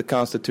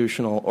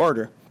constitutional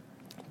order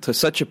to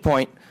such a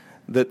point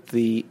that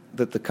the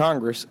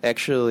Congress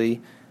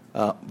actually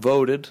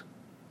voted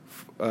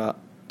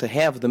to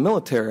have the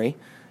military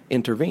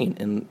intervene,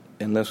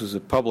 and this was a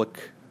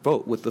public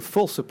vote with the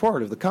full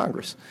support of the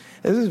Congress.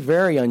 This is a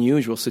very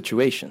unusual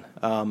situation.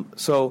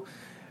 So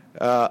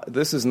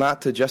this is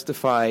not to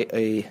justify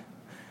a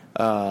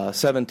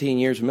 17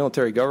 years of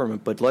military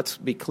government, but let's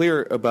be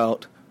clear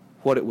about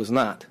what it was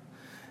not.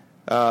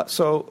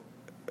 So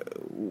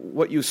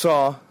what you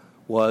saw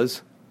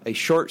was a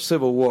short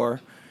civil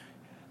war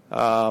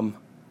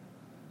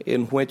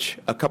in which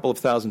a couple of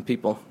thousand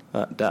people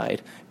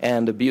died,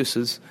 and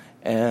abuses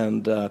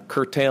and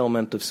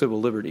curtailment of civil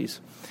liberties.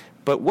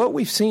 But what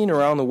we've seen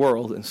around the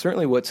world, and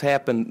certainly what's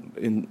happened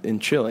in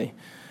Chile,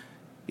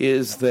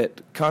 is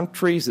that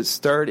countries that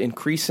start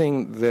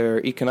increasing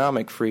their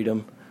economic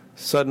freedom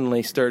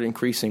suddenly start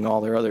increasing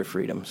all their other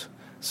freedoms,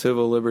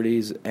 civil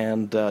liberties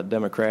and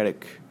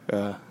democratic,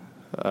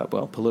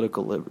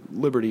 political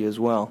liberty as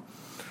well.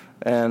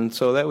 And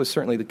so that was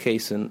certainly the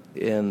case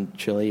in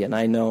Chile. And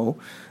I know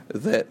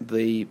that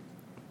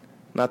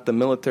not the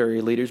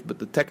military leaders, but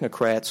the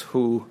technocrats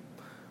who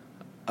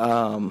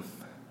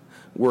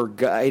were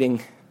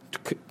guiding,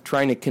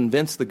 trying to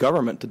convince the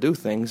government to do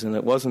things, and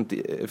it wasn't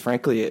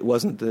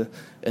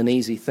an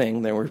easy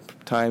thing. There were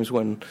times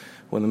when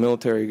the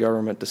military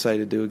government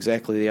decided to do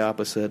exactly the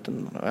opposite,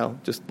 and well,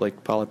 just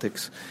like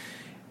politics,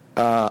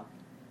 that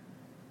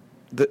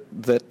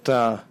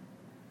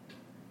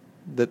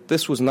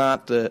this was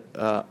not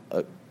a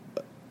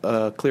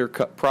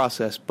clear-cut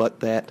process, but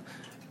that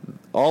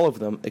all of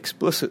them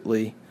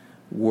explicitly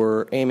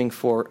were aiming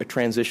for a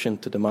transition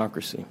to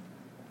democracy.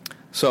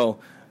 So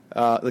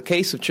the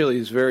case of Chile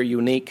is very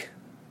unique.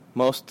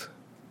 Most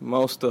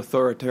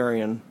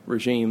authoritarian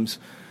regimes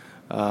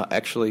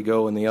actually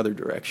go in the other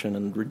direction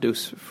and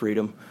reduce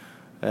freedom.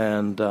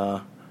 And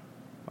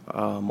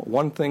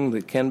one thing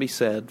that can be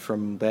said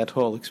from that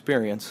whole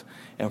experience,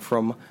 and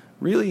from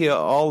really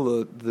all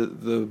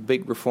the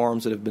big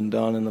reforms that have been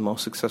done in the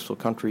most successful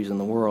countries in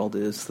the world,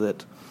 is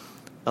that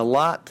a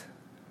lot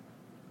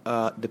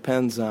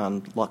depends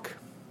on luck,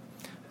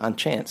 on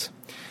chance.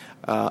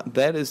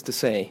 That is to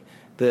say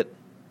that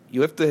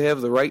you have to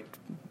have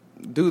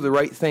do the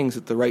right things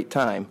at the right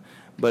time,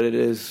 but it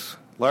is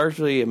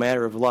largely a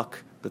matter of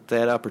luck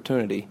that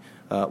opportunity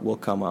will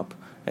come up.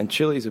 And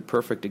Chile is a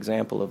perfect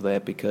example of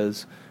that,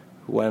 because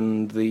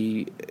when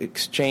the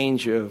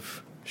exchange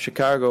of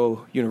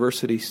Chicago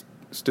University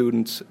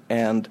students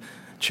and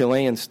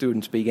Chilean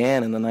students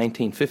began in the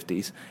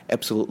 1950s,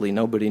 absolutely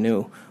nobody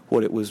knew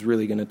what it was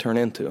really going to turn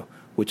into,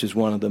 which is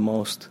one of the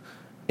most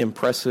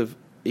impressive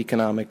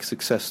economic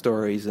success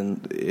stories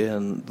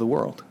in the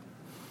world.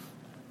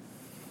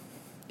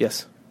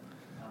 Yes?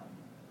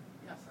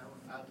 Yes,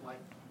 I'd like...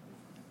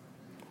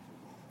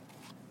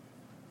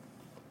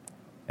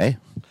 Hey,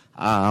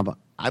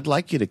 I'd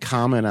like you to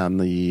comment on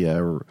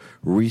the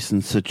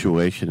recent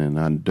situation in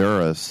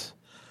Honduras,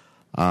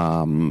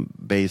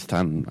 based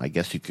on, I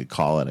guess you could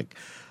call it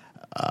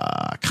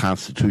a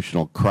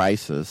constitutional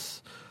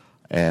crisis,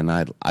 and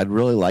I'd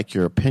really like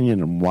your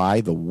opinion on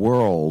why the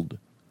world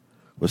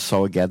was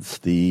so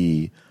against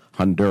the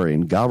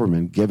Honduran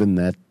government, given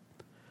that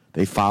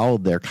they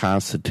followed their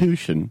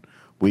constitution.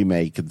 We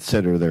may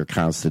consider their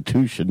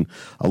constitution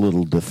a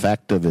little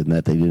defective in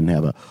that they didn't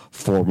have a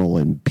formal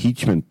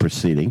impeachment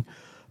proceeding,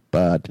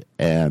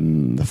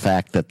 and the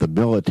fact that the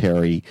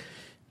military,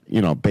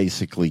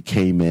 basically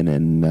came in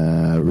and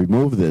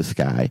removed this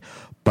guy.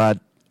 But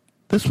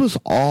this was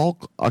all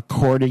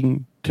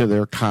according to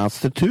their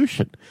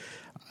constitution.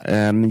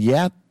 And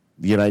yet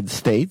the United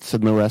States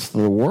and the rest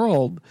of the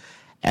world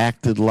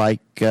acted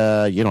like,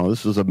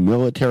 this was a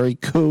military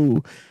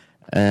coup.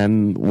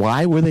 And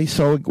why were we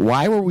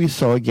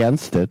so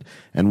against it?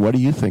 And what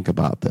do you think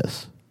about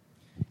this?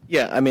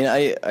 Yeah, I mean,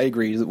 I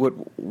agree.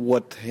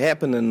 What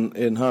happened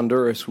in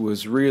Honduras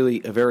was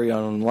really a very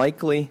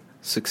unlikely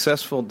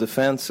successful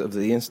defense of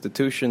the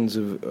institutions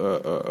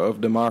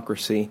of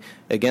democracy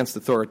against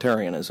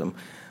authoritarianism,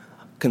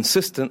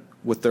 consistent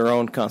with their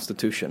own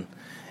constitution.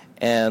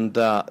 And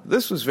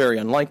this was very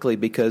unlikely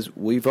because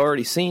we've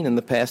already seen in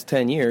the past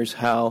 10 years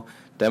how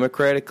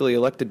democratically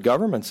elected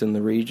governments in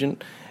the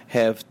region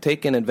have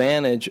taken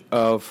advantage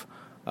of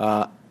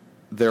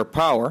their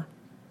power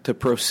to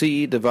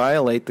proceed to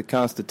violate the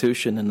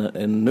Constitution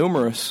in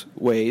numerous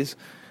ways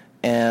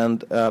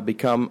and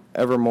become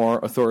ever more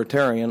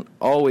authoritarian,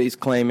 always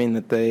claiming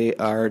that they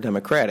are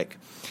democratic.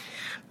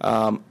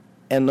 And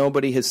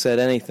nobody has said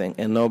anything,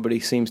 and nobody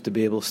seems to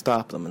be able to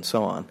stop them, and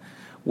so on.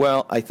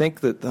 Well, I think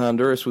that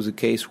Honduras was a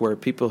case where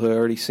people had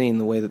already seen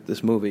the way that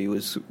this movie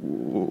was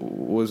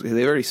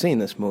they'd already seen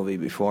this movie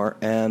before,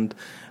 and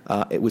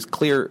it was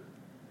clear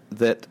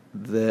that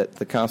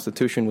the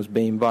Constitution was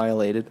being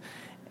violated,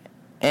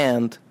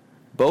 and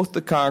both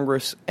the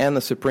Congress and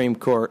the Supreme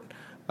Court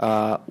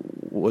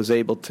was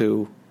able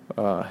to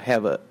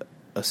have a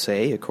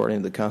say, according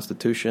to the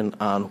Constitution,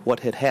 on what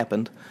had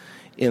happened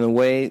in a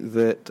way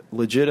that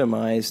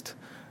legitimized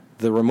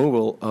the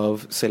removal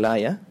of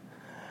Zelaya,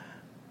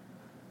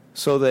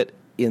 so that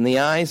in the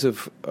eyes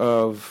of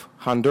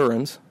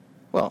Hondurans,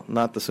 well,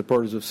 not the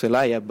supporters of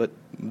Zelaya, but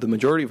the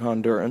majority of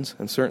Hondurans,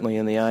 and certainly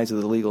in the eyes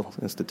of the legal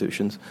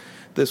institutions,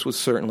 this was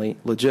certainly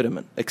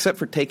legitimate, except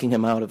for taking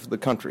him out of the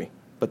country.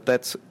 But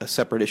that's a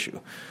separate issue.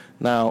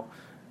 Now,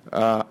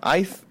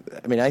 I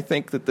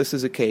think that this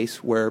is a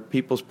case where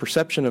people's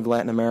perception of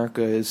Latin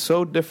America is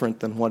so different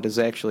than what is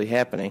actually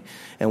happening.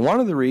 And one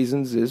of the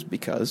reasons is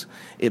because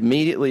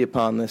immediately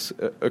upon this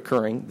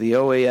occurring, the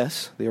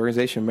OAS, the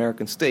Organization of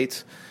American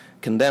States,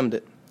 condemned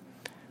it.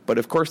 But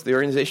of course, the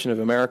Organization of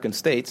American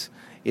States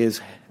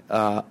is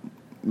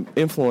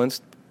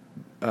influenced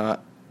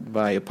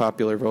by a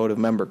popular vote of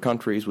member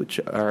countries, which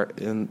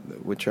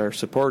are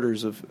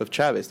supporters of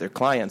Chavez. They're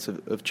clients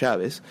of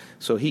Chavez.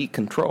 So he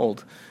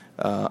controlled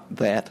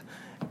that.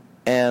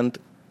 And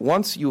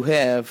once you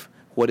have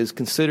what is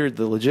considered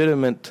the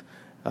legitimate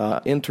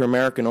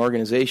inter-American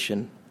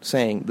organization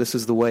saying this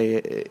is the way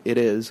it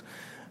is,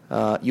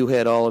 you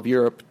had all of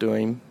Europe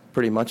doing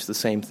pretty much the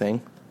same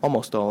thing,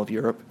 almost all of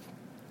Europe.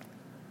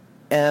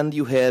 And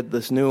you had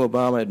this new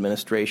Obama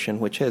administration,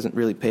 which hasn't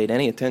really paid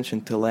any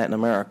attention to Latin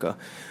America.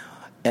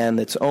 And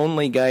its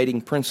only guiding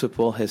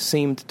principle has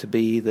seemed to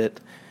be that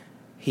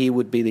he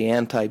would be the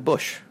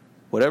anti-Bush,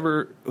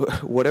 whatever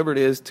it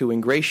is, to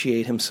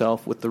ingratiate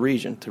himself with the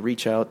region, to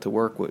reach out, to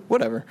work with,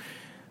 whatever.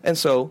 And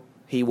so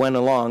he went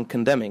along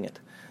condemning it.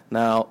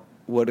 Now,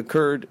 what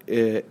occurred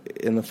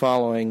in the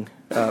following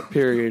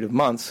period of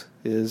months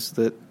is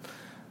that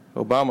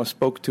Obama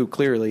spoke too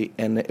clearly,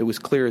 and it was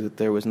clear that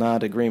there was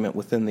not agreement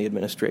within the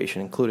administration,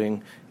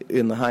 including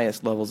in the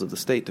highest levels of the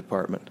State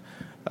Department,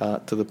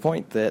 to the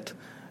point that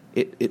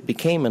it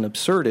became an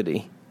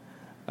absurdity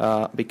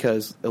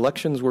because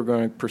elections were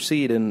going to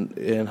proceed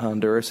in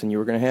Honduras, and you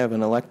were going to have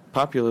an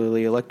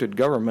popularly elected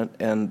government,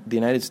 and the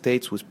United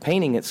States was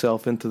painting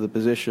itself into the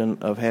position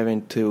of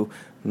having to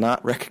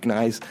not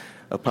recognize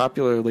a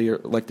popularly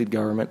elected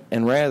government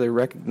and rather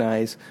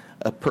recognize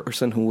a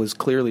person who was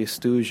clearly a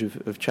stooge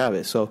of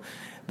Chavez. So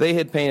they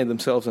had painted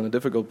themselves in a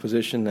difficult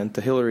position, and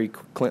to Hillary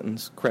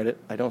Clinton's credit,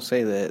 I don't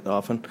say that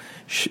often,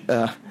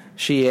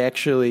 she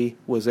actually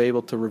was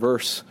able to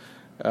reverse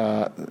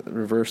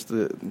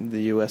the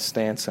U.S.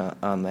 stance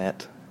on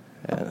that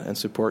and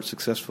support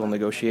successful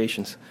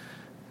negotiations.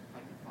 I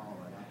can follow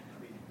it up.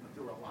 I mean,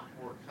 there were a lot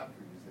more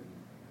countries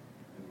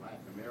in Latin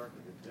America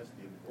than just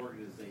the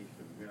Organization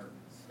of American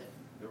States.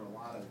 There were a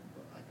lot of,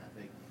 like I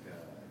think,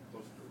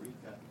 Costa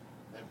Rica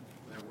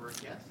that were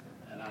against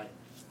it. And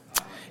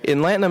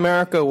in Latin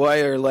America, why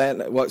are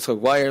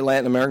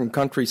Latin American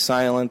countries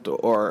silent,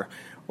 or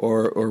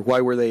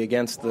why were they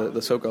against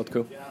the so-called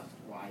coup?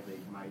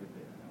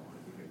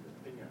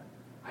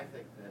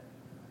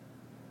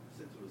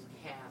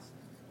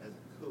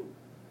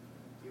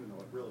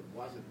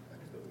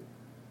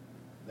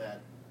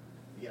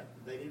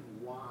 They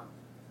didn't want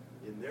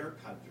in their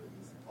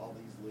countries all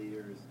these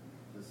leaders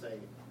to say,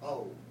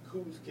 oh,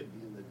 coups can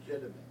be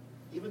legitimate.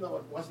 Even though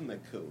it wasn't a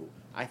coup,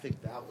 I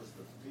think that was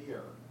the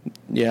fear.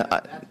 Yeah,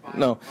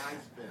 no.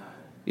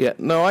 Yeah,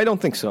 no, I don't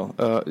think so.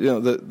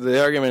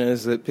 The argument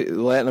is that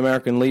Latin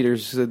American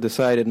leaders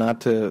decided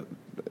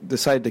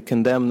to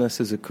condemn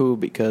this as a coup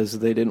because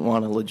they didn't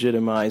want to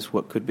legitimize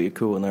what could be a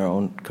coup in their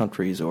own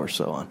countries or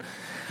so on.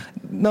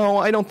 No,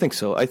 I don't think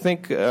so. I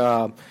think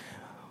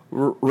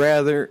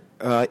rather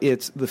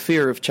it's the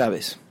fear of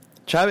Chavez.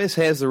 Chavez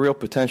has the real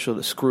potential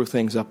to screw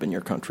things up in your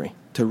country,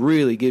 to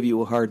really give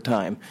you a hard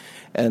time,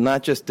 and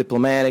not just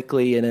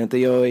diplomatically and at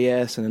the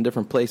OAS and in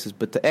different places,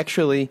 but to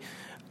actually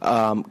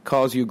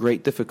cause you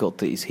great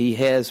difficulties. He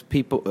has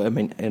people,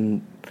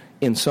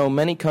 in so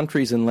many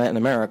countries in Latin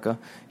America,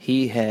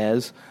 he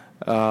has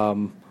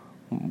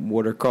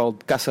what are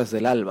called Casas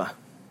del Alba,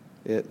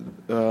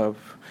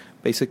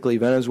 basically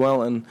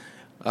Venezuelan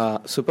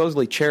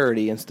supposedly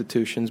charity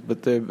institutions,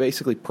 but they're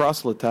basically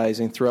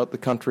proselytizing throughout the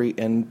country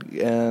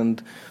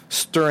and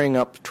stirring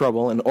up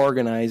trouble and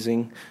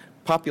organizing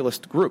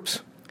populist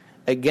groups.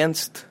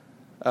 against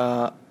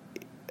the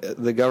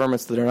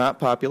governments that are not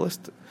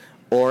populist,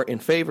 or in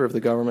favor of the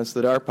governments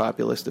that are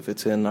populist, if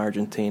it's in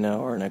Argentina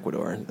or in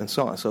Ecuador and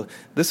so on. So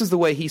this is the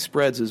way he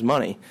spreads his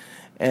money.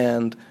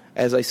 And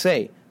as I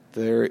say,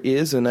 there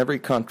is in every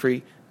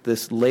country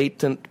this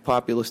latent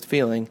populist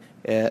feeling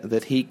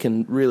that he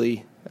can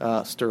really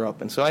stir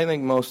up. And so I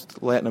think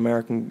most Latin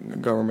American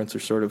governments are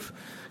sort of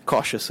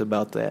cautious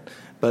about that.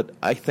 But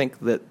I think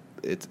that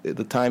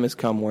the time has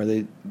come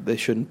where they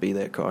shouldn't be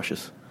that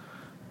cautious.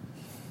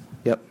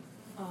 Yep.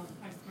 Hi,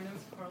 my name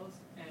is Carlos,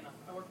 and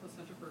I work for the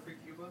Center for Free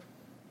Cuba.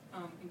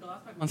 In the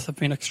last 5 months have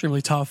been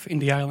extremely tough in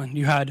the island.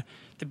 You had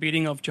the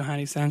beating of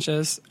Johanny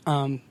Sanchez.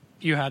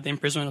 You had the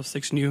imprisonment of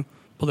 6 new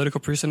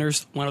political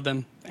prisoners, one of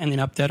them ending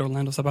up dead,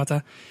 Orlando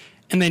Zapata.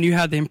 And then you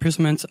had the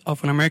imprisonment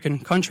of an American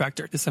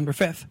contractor, December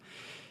 5th.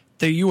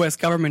 The U.S.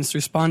 government is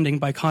responding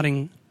by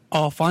cutting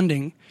all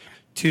funding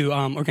to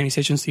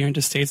organizations here in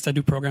the States that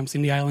do programs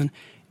in the island,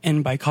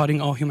 and by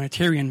cutting all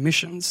humanitarian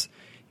missions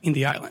in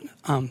the island.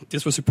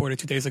 This was reported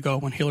 2 days ago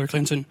when Hillary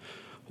Clinton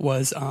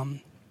was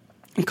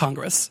in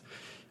Congress.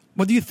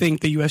 What do you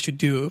think the U.S. should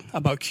do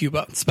about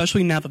Cuba,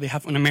 especially now that they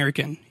have an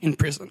American in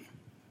prison?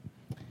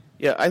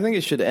 Yeah, I think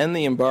it should end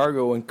the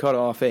embargo and cut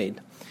off aid.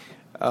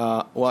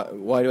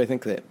 Why do I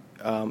think that?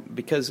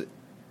 Because,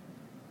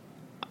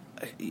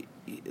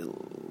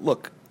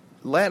 look,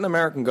 Latin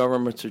American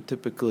governments are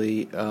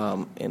typically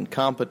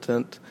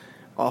incompetent.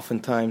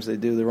 Oftentimes they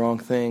do the wrong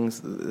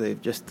things. They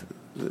just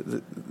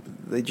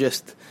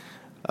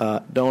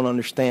don't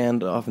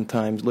understand.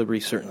 Oftentimes liberty.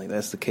 Certainly,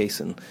 that's the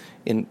case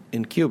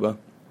in Cuba.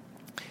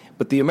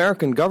 But the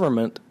American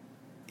government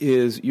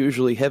is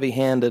usually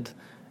heavy-handed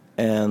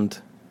and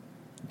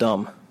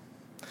dumb.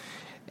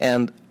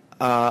 And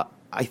I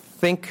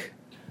think,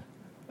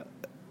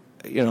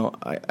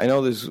 I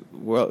know there's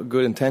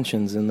good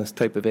intentions in this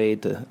type of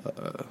aid to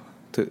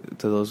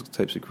those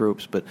types of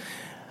groups, but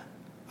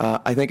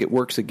I think it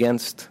works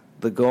against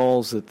the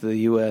goals that the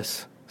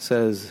U.S.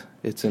 says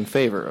it's in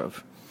favor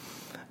of.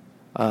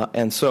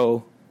 And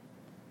so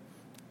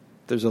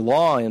there's a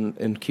law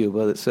in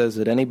Cuba that says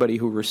that anybody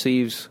who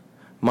receives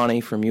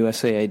money from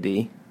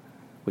USAID,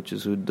 which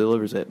is who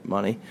delivers that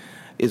money,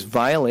 is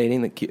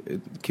violating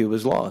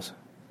Cuba's laws.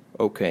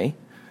 Okay.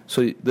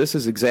 So this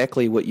is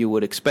exactly what you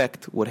would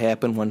expect would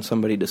happen when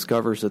somebody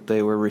discovers that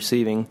they were on a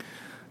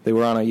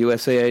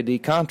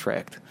USAID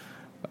contract.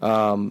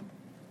 I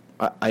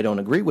don't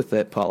agree with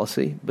that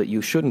policy, but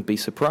you shouldn't be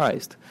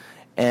surprised.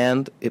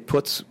 And it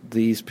puts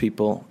these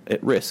people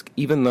at risk,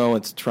 even though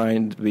it's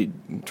trying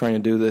to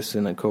do this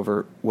in a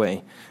covert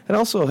way. It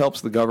also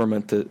helps the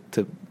government to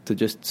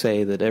just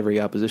say that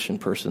every opposition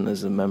person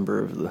is a member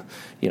of the,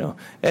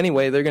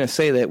 Anyway, they're going to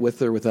say that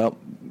with or without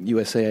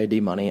USAID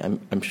money.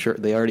 I'm sure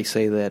they already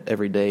say that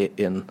every day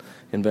in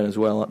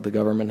Venezuela. The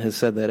government has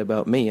said that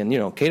about me. And,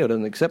 Cato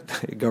doesn't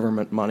accept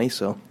government money,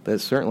 so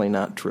that's certainly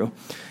not true.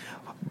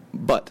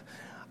 But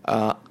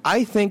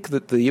I think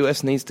that the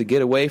U.S. needs to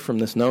get away from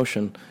this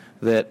notion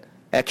that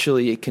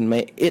actually it can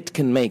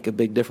make a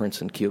big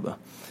difference in Cuba.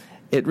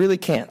 It really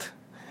can't.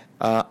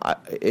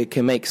 It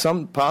can make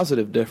some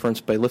positive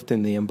difference by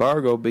lifting the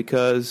embargo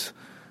because,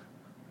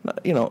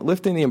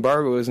 lifting the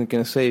embargo isn't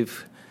going to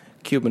save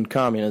Cuban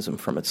communism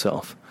from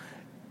itself.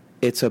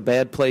 It's a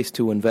bad place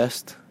to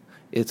invest.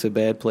 It's a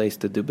bad place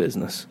to do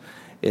business.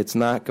 It's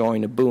not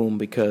going to boom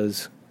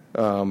because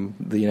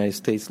the United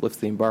States lifts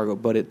the embargo,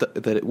 but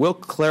it will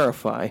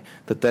clarify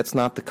that that's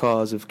not the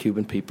cause of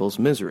Cuban people's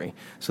misery.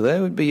 So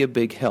that would be a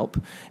big help.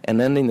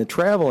 And ending the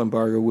travel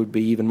embargo would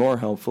be even more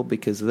helpful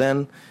because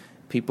then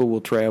people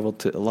will travel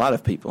to, a lot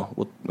of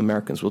people,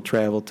 Americans will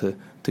travel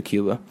to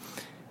Cuba.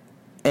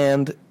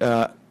 And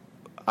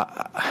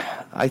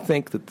I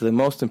think that the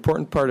most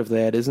important part of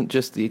that isn't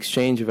just the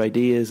exchange of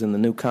ideas and the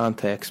new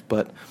context,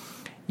 but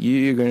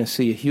you're going to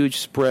see a huge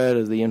spread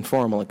of the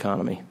informal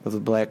economy, of the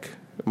black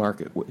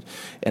market,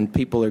 and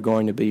people are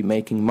going to be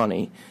making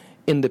money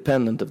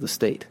independent of the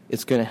state.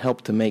 It's going to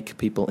help to make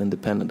people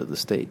independent of the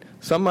state.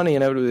 Some money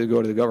inevitably will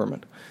go to the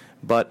government,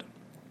 but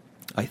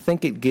I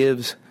think it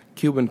gives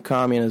Cuban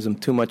communism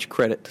too much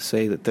credit to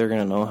say that they're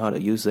going to know how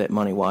to use that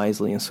money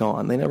wisely and so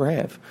on. They never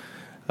have.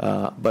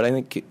 But I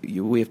think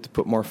we have to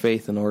put more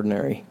faith in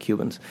ordinary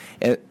Cubans.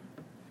 And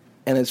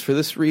it's for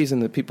this reason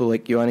that people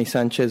like Johanny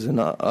Sanchez and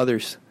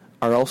others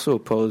are also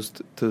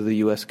opposed to the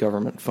U.S.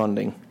 government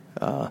funding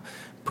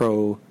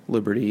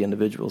pro-liberty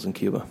individuals in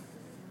Cuba.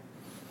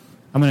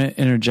 I'm going to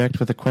interject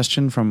with a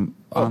question from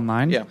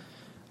online. Yeah.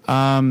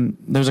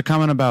 There's a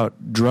comment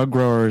about drug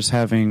growers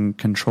having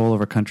control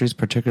over countries,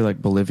 particularly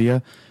like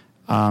Bolivia.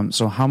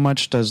 So how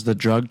much does the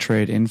drug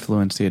trade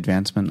influence the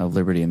advancement of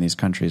liberty in these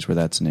countries where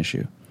that's an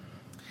issue?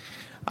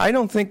 I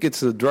don't think it's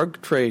the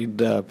drug trade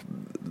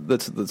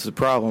that's the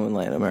problem in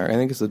Latin America. I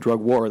think it's the drug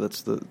war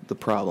that's the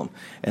problem.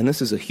 And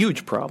this is a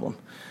huge problem.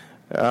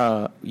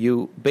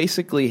 You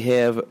basically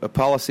have a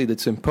policy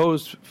that's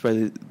imposed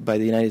by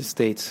the United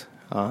States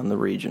on the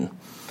region.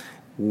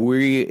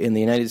 We in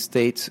the United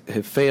States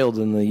have failed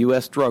in the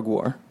U.S. drug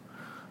war,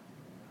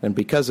 and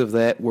because of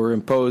that, we're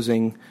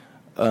imposing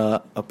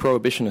a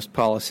prohibitionist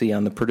policy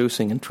on the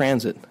producing and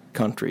transit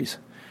countries,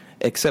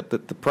 except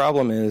that the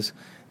problem is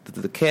that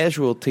the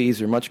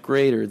casualties are much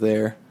greater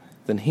there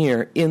than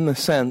here, in the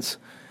sense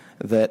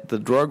that the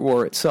drug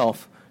war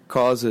itself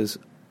causes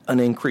an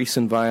increase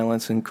in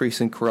violence, increase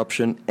in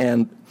corruption,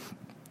 and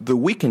the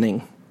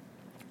weakening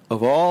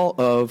of all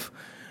of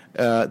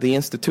the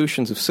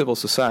institutions of civil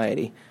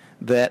society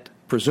that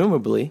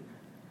presumably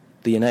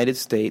the United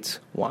States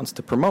wants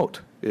to promote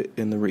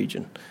in the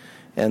region.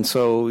 And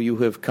so you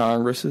have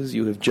Congresses,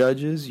 you have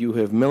judges, you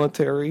have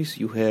militaries,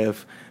 you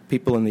have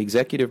people in the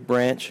executive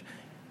branch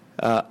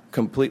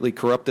completely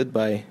corrupted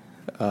by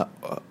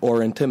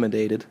or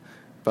intimidated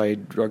by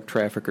drug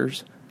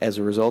traffickers as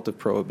a result of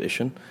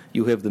prohibition.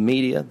 You have the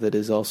media that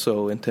is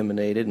also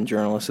intimidated and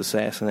journalists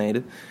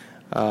assassinated.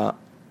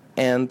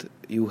 And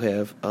you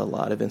have a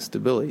lot of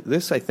instability.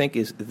 This, I think,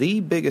 is the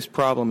biggest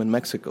problem in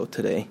Mexico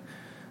today,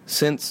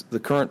 since the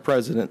current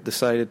president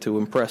decided to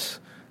impress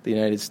the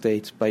United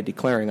States by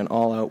declaring an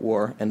all-out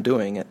war and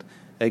doing it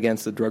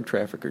against the drug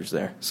traffickers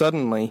there.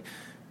 Suddenly,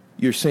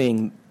 you're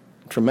seeing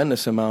a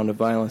tremendous amount of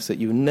violence that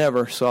you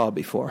never saw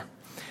before.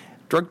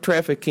 Drug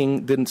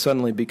trafficking didn't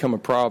suddenly become a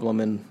problem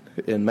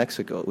in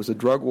Mexico. It was a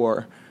drug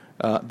war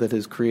that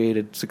has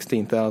created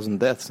 16,000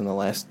 deaths in the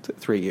last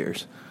 3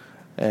 years.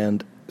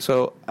 And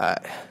so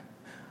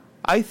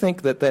I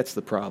think that that's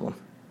the problem.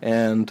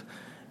 And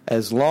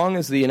as long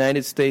as the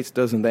United States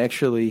doesn't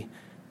actually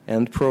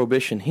end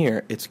prohibition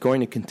here, it's going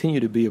to continue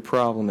to be a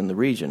problem in the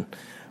region.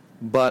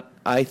 But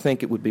I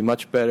think it would be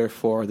much better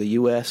for the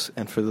U.S.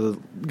 and for the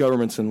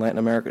governments in Latin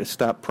America to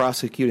stop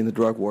prosecuting the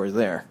drug war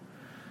there.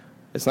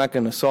 It's not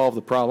going to solve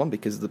the problem,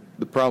 because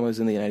the problem is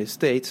in the United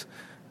States,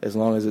 as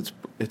long as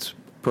it's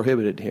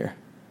prohibited here.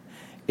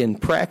 In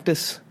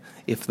practice,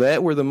 if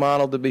that were the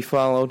model to be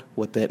followed,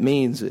 what that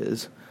means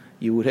is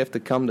you would have to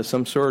come to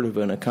some sort of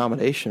an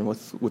accommodation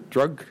with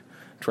drug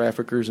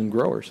traffickers and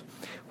growers,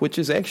 which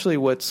is actually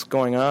what's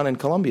going on in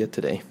Colombia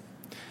today.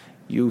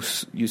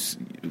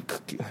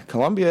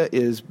 Colombia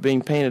is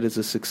being painted as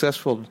a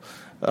successful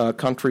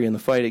country in the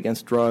fight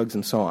against drugs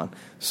and so on.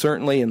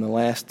 Certainly in the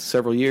last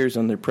several years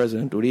under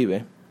President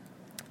Uribe,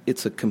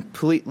 it's a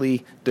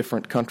completely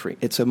different country.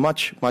 It's a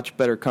much, much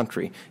better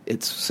country.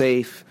 It's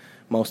safe,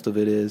 most of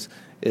it is.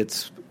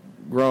 It's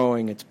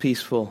growing, it's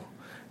peaceful.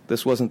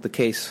 This wasn't the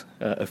case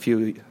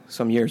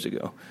some years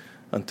ago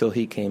until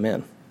he came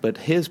in. But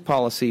his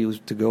policy was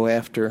to go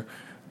after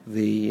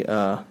the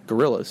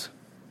guerrillas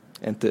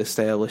and to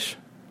establish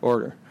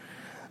order.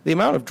 The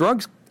amount of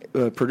drugs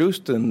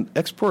produced and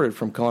exported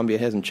from Colombia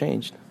hasn't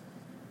changed.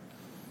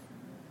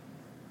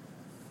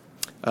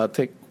 I'll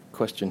take a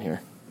question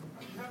here.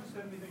 You haven't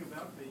said anything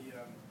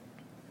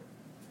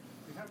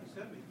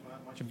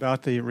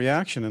about the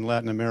reaction in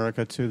Latin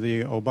America to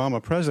the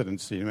Obama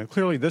presidency. I mean,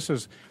 clearly, the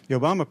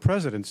Obama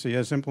presidency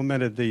has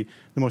implemented the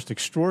most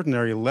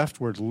extraordinary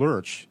leftward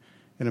lurch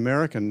in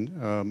American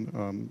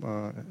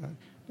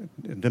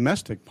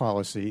domestic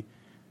policy,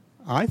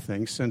 I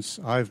think, since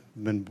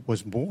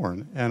was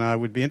born. And I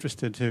would be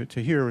interested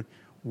to hear,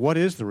 what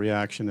is the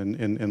reaction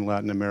in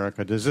Latin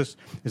America? Is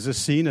this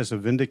seen as a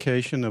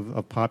vindication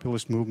of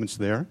populist movements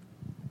there?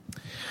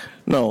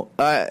 No.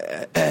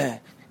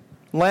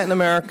 Latin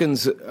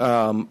Americans,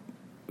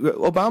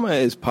 Obama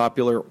is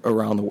popular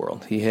around the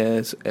world. He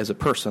has, as a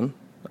person,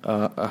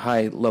 a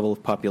high level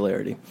of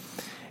popularity.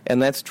 And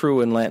that's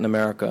true in Latin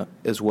America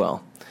as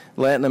well.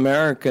 Latin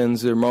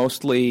Americans are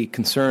mostly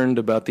concerned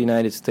about the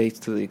United States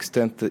to the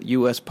extent that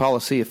U.S.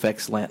 policy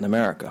affects Latin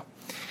America.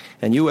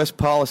 And U.S.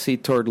 policy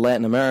toward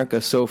Latin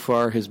America so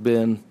far has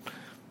been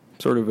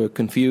sort of a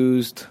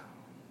confused,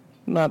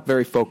 not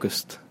very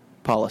focused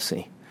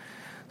policy.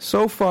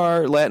 So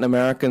far, Latin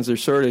Americans are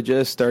sort of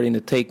just starting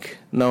to take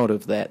note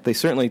of that. They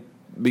certainly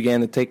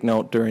began to take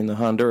note during the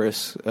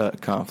Honduras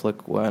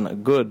conflict, when a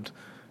good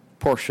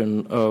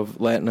portion of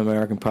Latin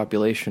American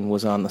population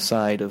was on the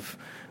side of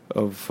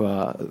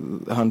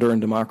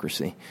Honduran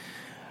democracy.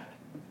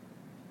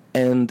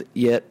 And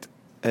yet,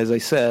 as I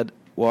said,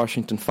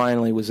 Washington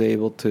finally was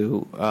able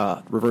to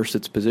reverse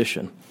its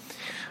position.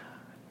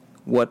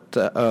 Where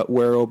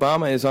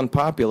Obama is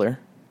unpopular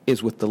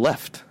is with the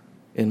left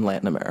in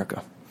Latin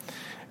America.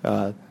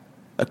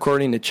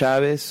 According to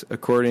Chavez,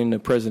 according to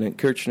President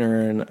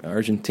Kirchner in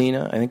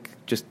Argentina, I think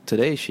just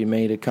today she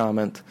made a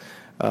comment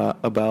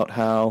about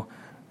how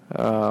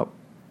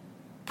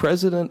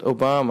President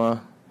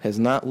Obama has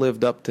not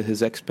lived up to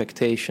his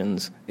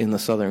expectations in the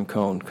Southern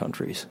Cone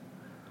countries.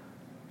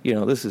 You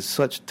know, this is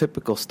such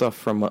typical stuff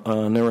from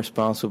an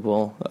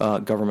irresponsible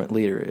government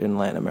leader in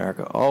Latin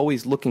America,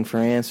 always looking for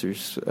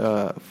answers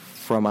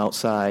from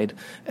outside,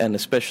 and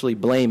especially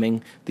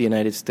blaming the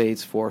United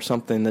States for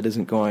something that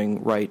isn't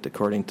going right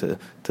according to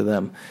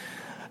them.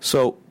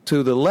 So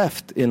to the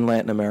left in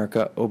Latin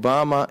America,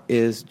 Obama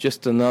is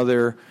just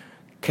another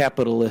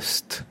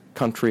capitalist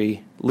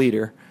country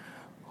leader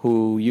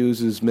who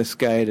uses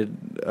misguided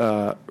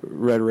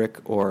rhetoric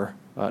or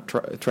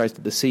tries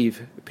to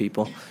deceive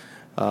people,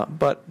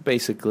 but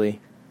basically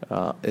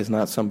is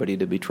not somebody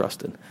to be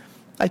trusted.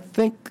 I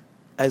think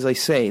as I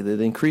say,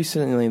 that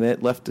increasingly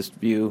that leftist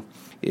view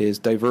is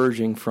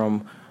diverging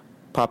from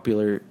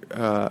popular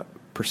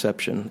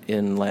perception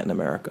in Latin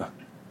America.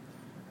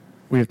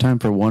 We have time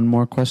for one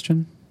more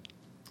question.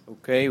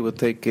 Okay, we'll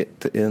take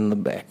it in the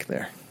back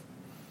there.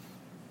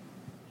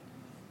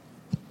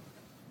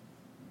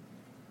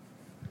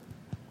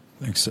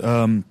 Thanks.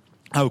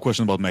 I have a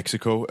question about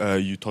Mexico.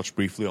 You touched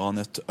briefly on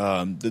it.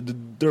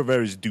 There are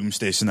various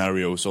doomsday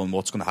scenarios on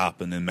what's going to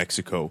happen in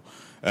Mexico.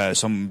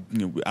 Some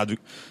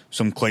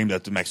claim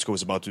that Mexico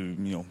is about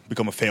to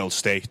become a failed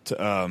state,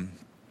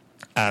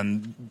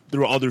 and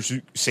there are others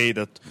who say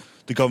that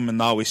the government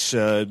now is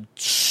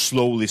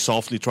slowly,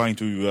 softly trying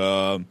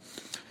to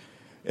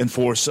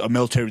enforce a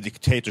military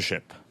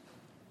dictatorship.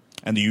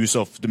 And the use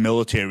of the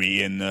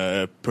military in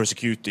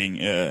persecuting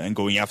and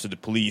going after the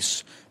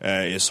police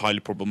is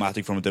highly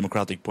problematic from a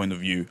democratic point of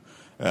view.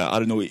 I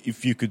don't know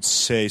if you could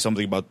say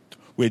something about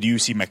where do you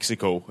see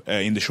Mexico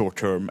in the short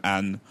term,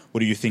 and what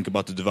do you think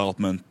about the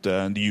development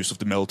and the use of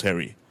the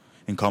military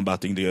in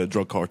combating the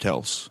drug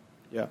cartels?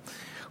 Yeah.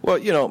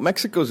 Well,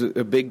 Mexico's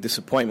a big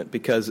disappointment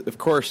because, of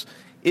course,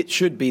 it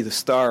should be the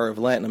star of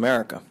Latin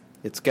America.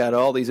 It's got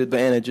all these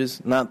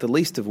advantages, not the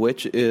least of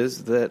which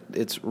is that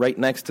it's right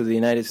next to the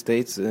United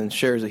States and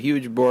shares a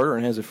huge border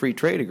and has a free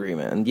trade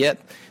agreement. And yet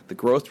the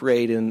growth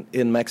rate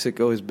in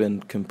Mexico has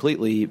been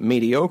completely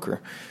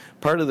mediocre.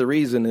 Part of the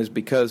reason is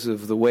because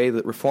of the way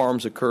that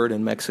reforms occurred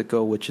in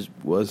Mexico, which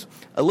was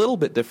a little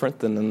bit different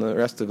than in the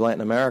rest of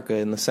Latin America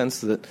in the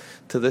sense that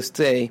to this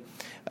day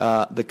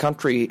the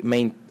country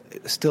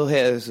still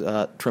has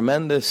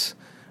tremendous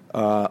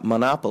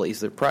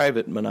monopolies. They're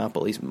private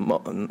monopolies,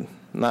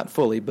 not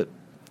fully, but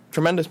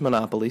tremendous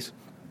monopolies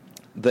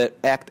that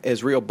act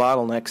as real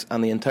bottlenecks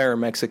on the entire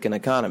Mexican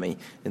economy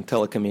in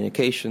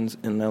telecommunications,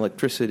 in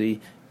electricity,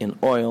 in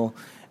oil,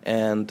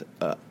 and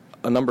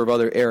a number of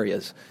other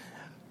areas.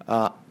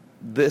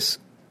 There's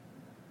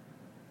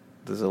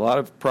a lot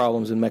of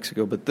problems in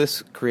Mexico, but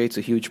this creates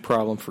a huge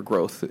problem for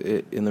growth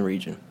in the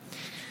region.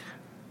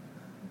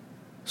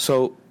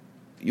 So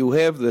you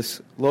have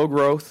this low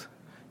growth,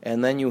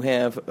 and then you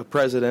have a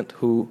president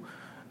who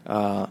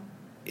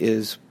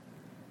is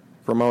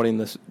promoting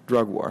this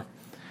drug war.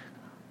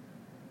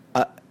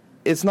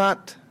 It's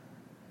not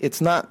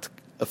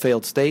a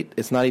failed state.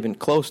 It's not even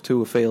close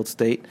to a failed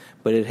state,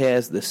 but it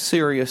has this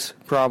serious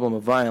problem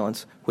of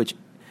violence, which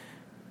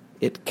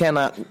it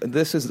cannot.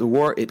 This is the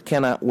war it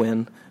cannot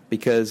win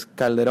because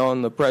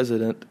Calderón, the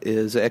president,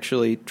 is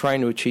actually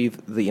trying to achieve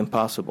the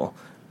impossible: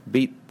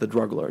 beat the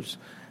drug lords.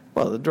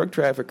 Well, the drug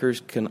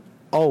traffickers can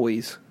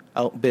always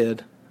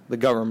outbid the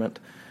government.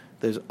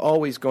 There's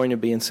always going to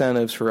be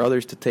incentives for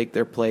others to take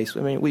their place.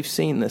 I mean, we've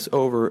seen this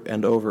over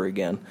and over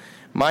again.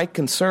 My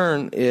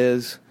concern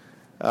is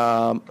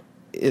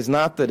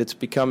not that it's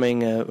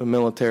becoming a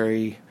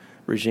military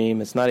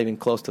regime. It's not even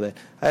close to that.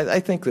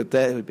 I think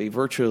that would be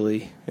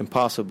virtually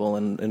impossible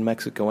in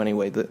Mexico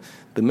anyway.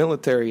 The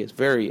military is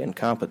very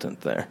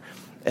incompetent there,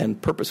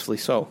 and purposefully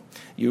so.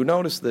 You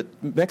notice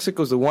that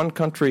Mexico is the one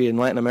country in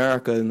Latin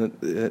America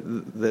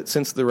that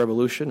since the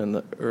revolution in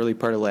the early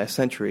part of last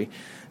century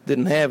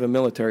didn't have a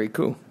military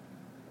coup.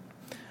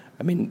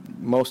 I mean,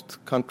 most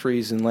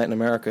countries in Latin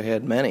America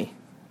had many,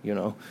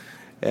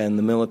 and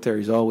the military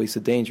is always a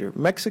danger.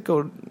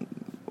 Mexico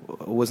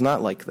was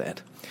not like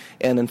that.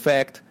 And in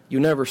fact, you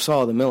never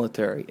saw the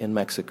military in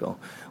Mexico.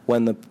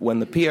 When the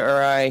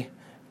PRI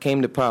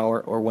came to power,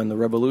 or when the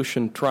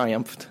revolution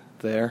triumphed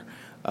there,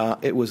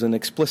 it was an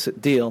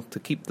explicit deal to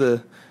keep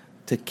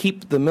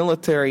the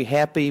military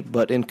happy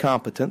but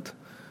incompetent,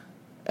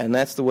 and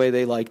that's the way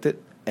they liked it.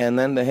 And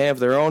then to have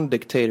their own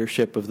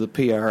dictatorship of the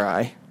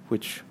PRI,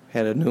 which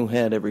had a new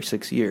head every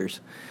 6 years.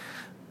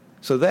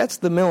 So that's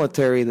the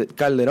military that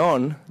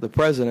Calderón, the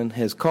president,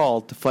 has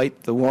called to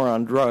fight the war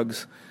on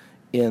drugs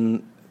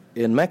in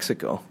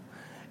Mexico.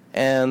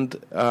 And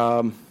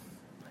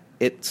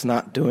it's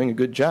not doing a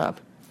good job.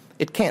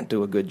 It can't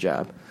do a good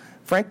job.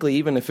 Frankly,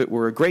 even if it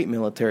were a great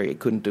military, it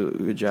couldn't do a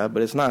good job,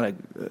 but it's not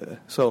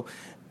so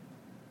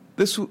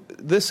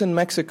this in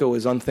Mexico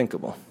is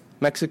unthinkable.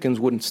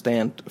 Mexicans wouldn't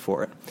stand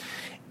for it.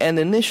 And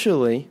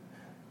initially,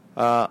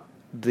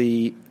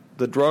 the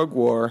drug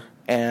war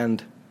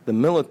and the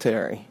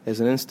military as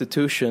an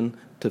institution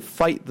to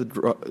fight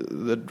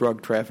the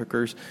drug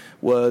traffickers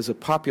was a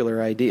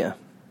popular idea.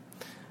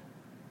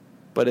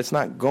 But it's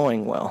not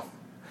going well.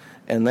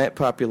 And that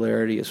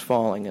popularity is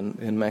falling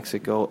in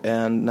Mexico.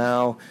 And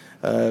now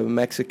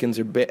Mexicans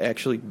are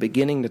actually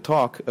beginning to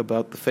talk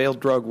about the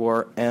failed drug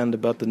war and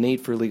about the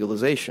need for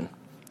legalization.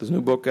 There's a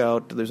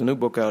new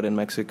book out in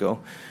Mexico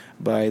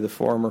by the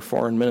former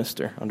foreign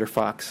minister under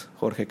Fox,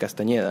 Jorge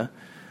Castañeda,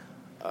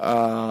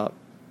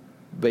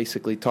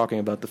 basically talking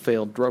about the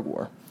failed drug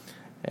war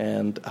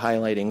and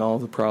highlighting all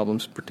the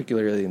problems,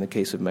 particularly in the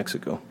case of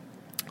Mexico.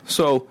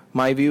 So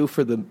my view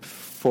for the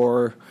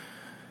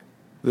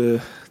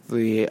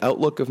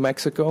outlook of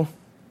Mexico,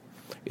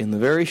 in the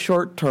very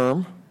short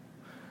term,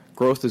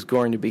 growth is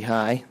going to be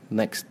high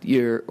next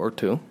year or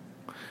two.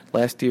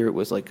 Last year it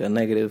was like a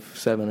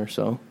 -7 or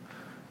so.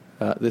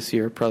 This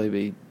year it'll probably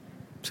be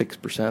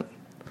 6%.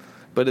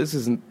 But this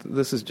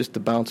is just a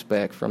bounce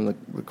back from the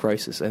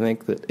crisis. I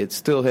think that it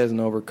still hasn't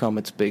overcome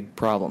its big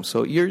problem.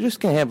 So you're just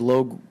going to have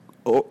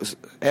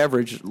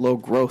average low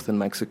growth in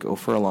Mexico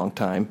for a long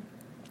time.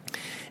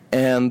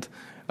 And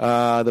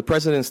the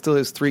president still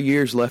has 3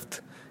 years left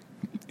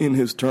in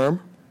his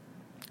term.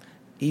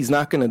 He's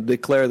not going to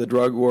declare the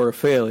drug war a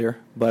failure,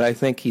 but I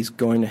think he's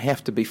going to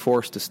have to be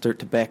forced to start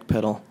to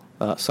backpedal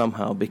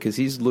somehow, because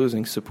he's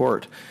losing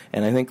support.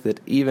 And I think that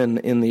even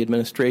in the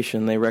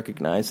administration, they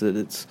recognize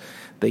that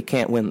they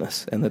can't win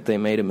this, and that they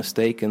made a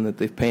mistake, and that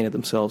they've painted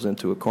themselves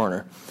into a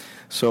corner.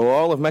 So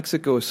all of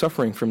Mexico is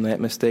suffering from that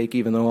mistake,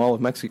 even though all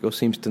of Mexico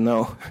seems to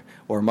know,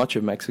 or much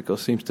of Mexico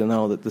seems to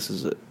know, that this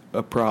is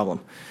a problem.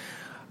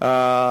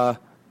 The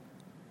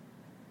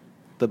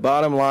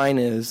bottom line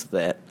is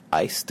that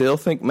I still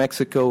think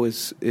Mexico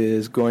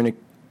is going to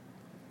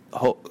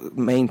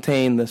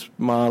maintain this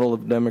model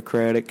of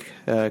democratic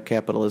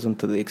capitalism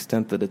to the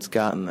extent that it's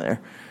gotten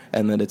there,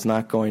 and that it's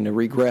not going to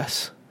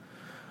regress.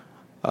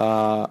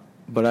 But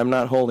I'm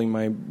not holding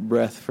my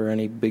breath for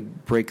any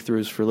big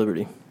breakthroughs for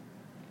liberty.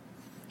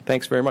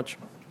 Thanks very much.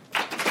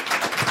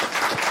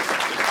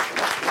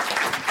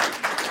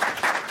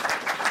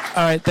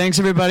 All right, thanks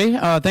everybody.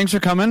 Thanks for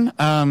coming.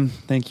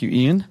 Thank you,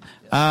 Ian.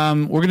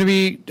 We're going to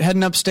be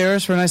heading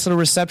upstairs for a nice little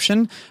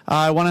reception.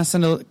 I want to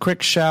send a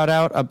quick shout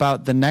out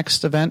about the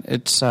next event.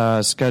 It's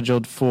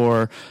scheduled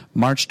for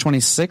March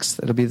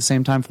 26th. It'll be the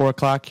same time, 4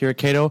 o'clock here at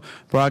Cato,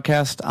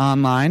 broadcast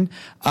online.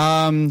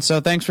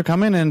 So thanks for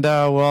coming, and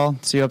we'll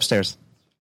see you upstairs.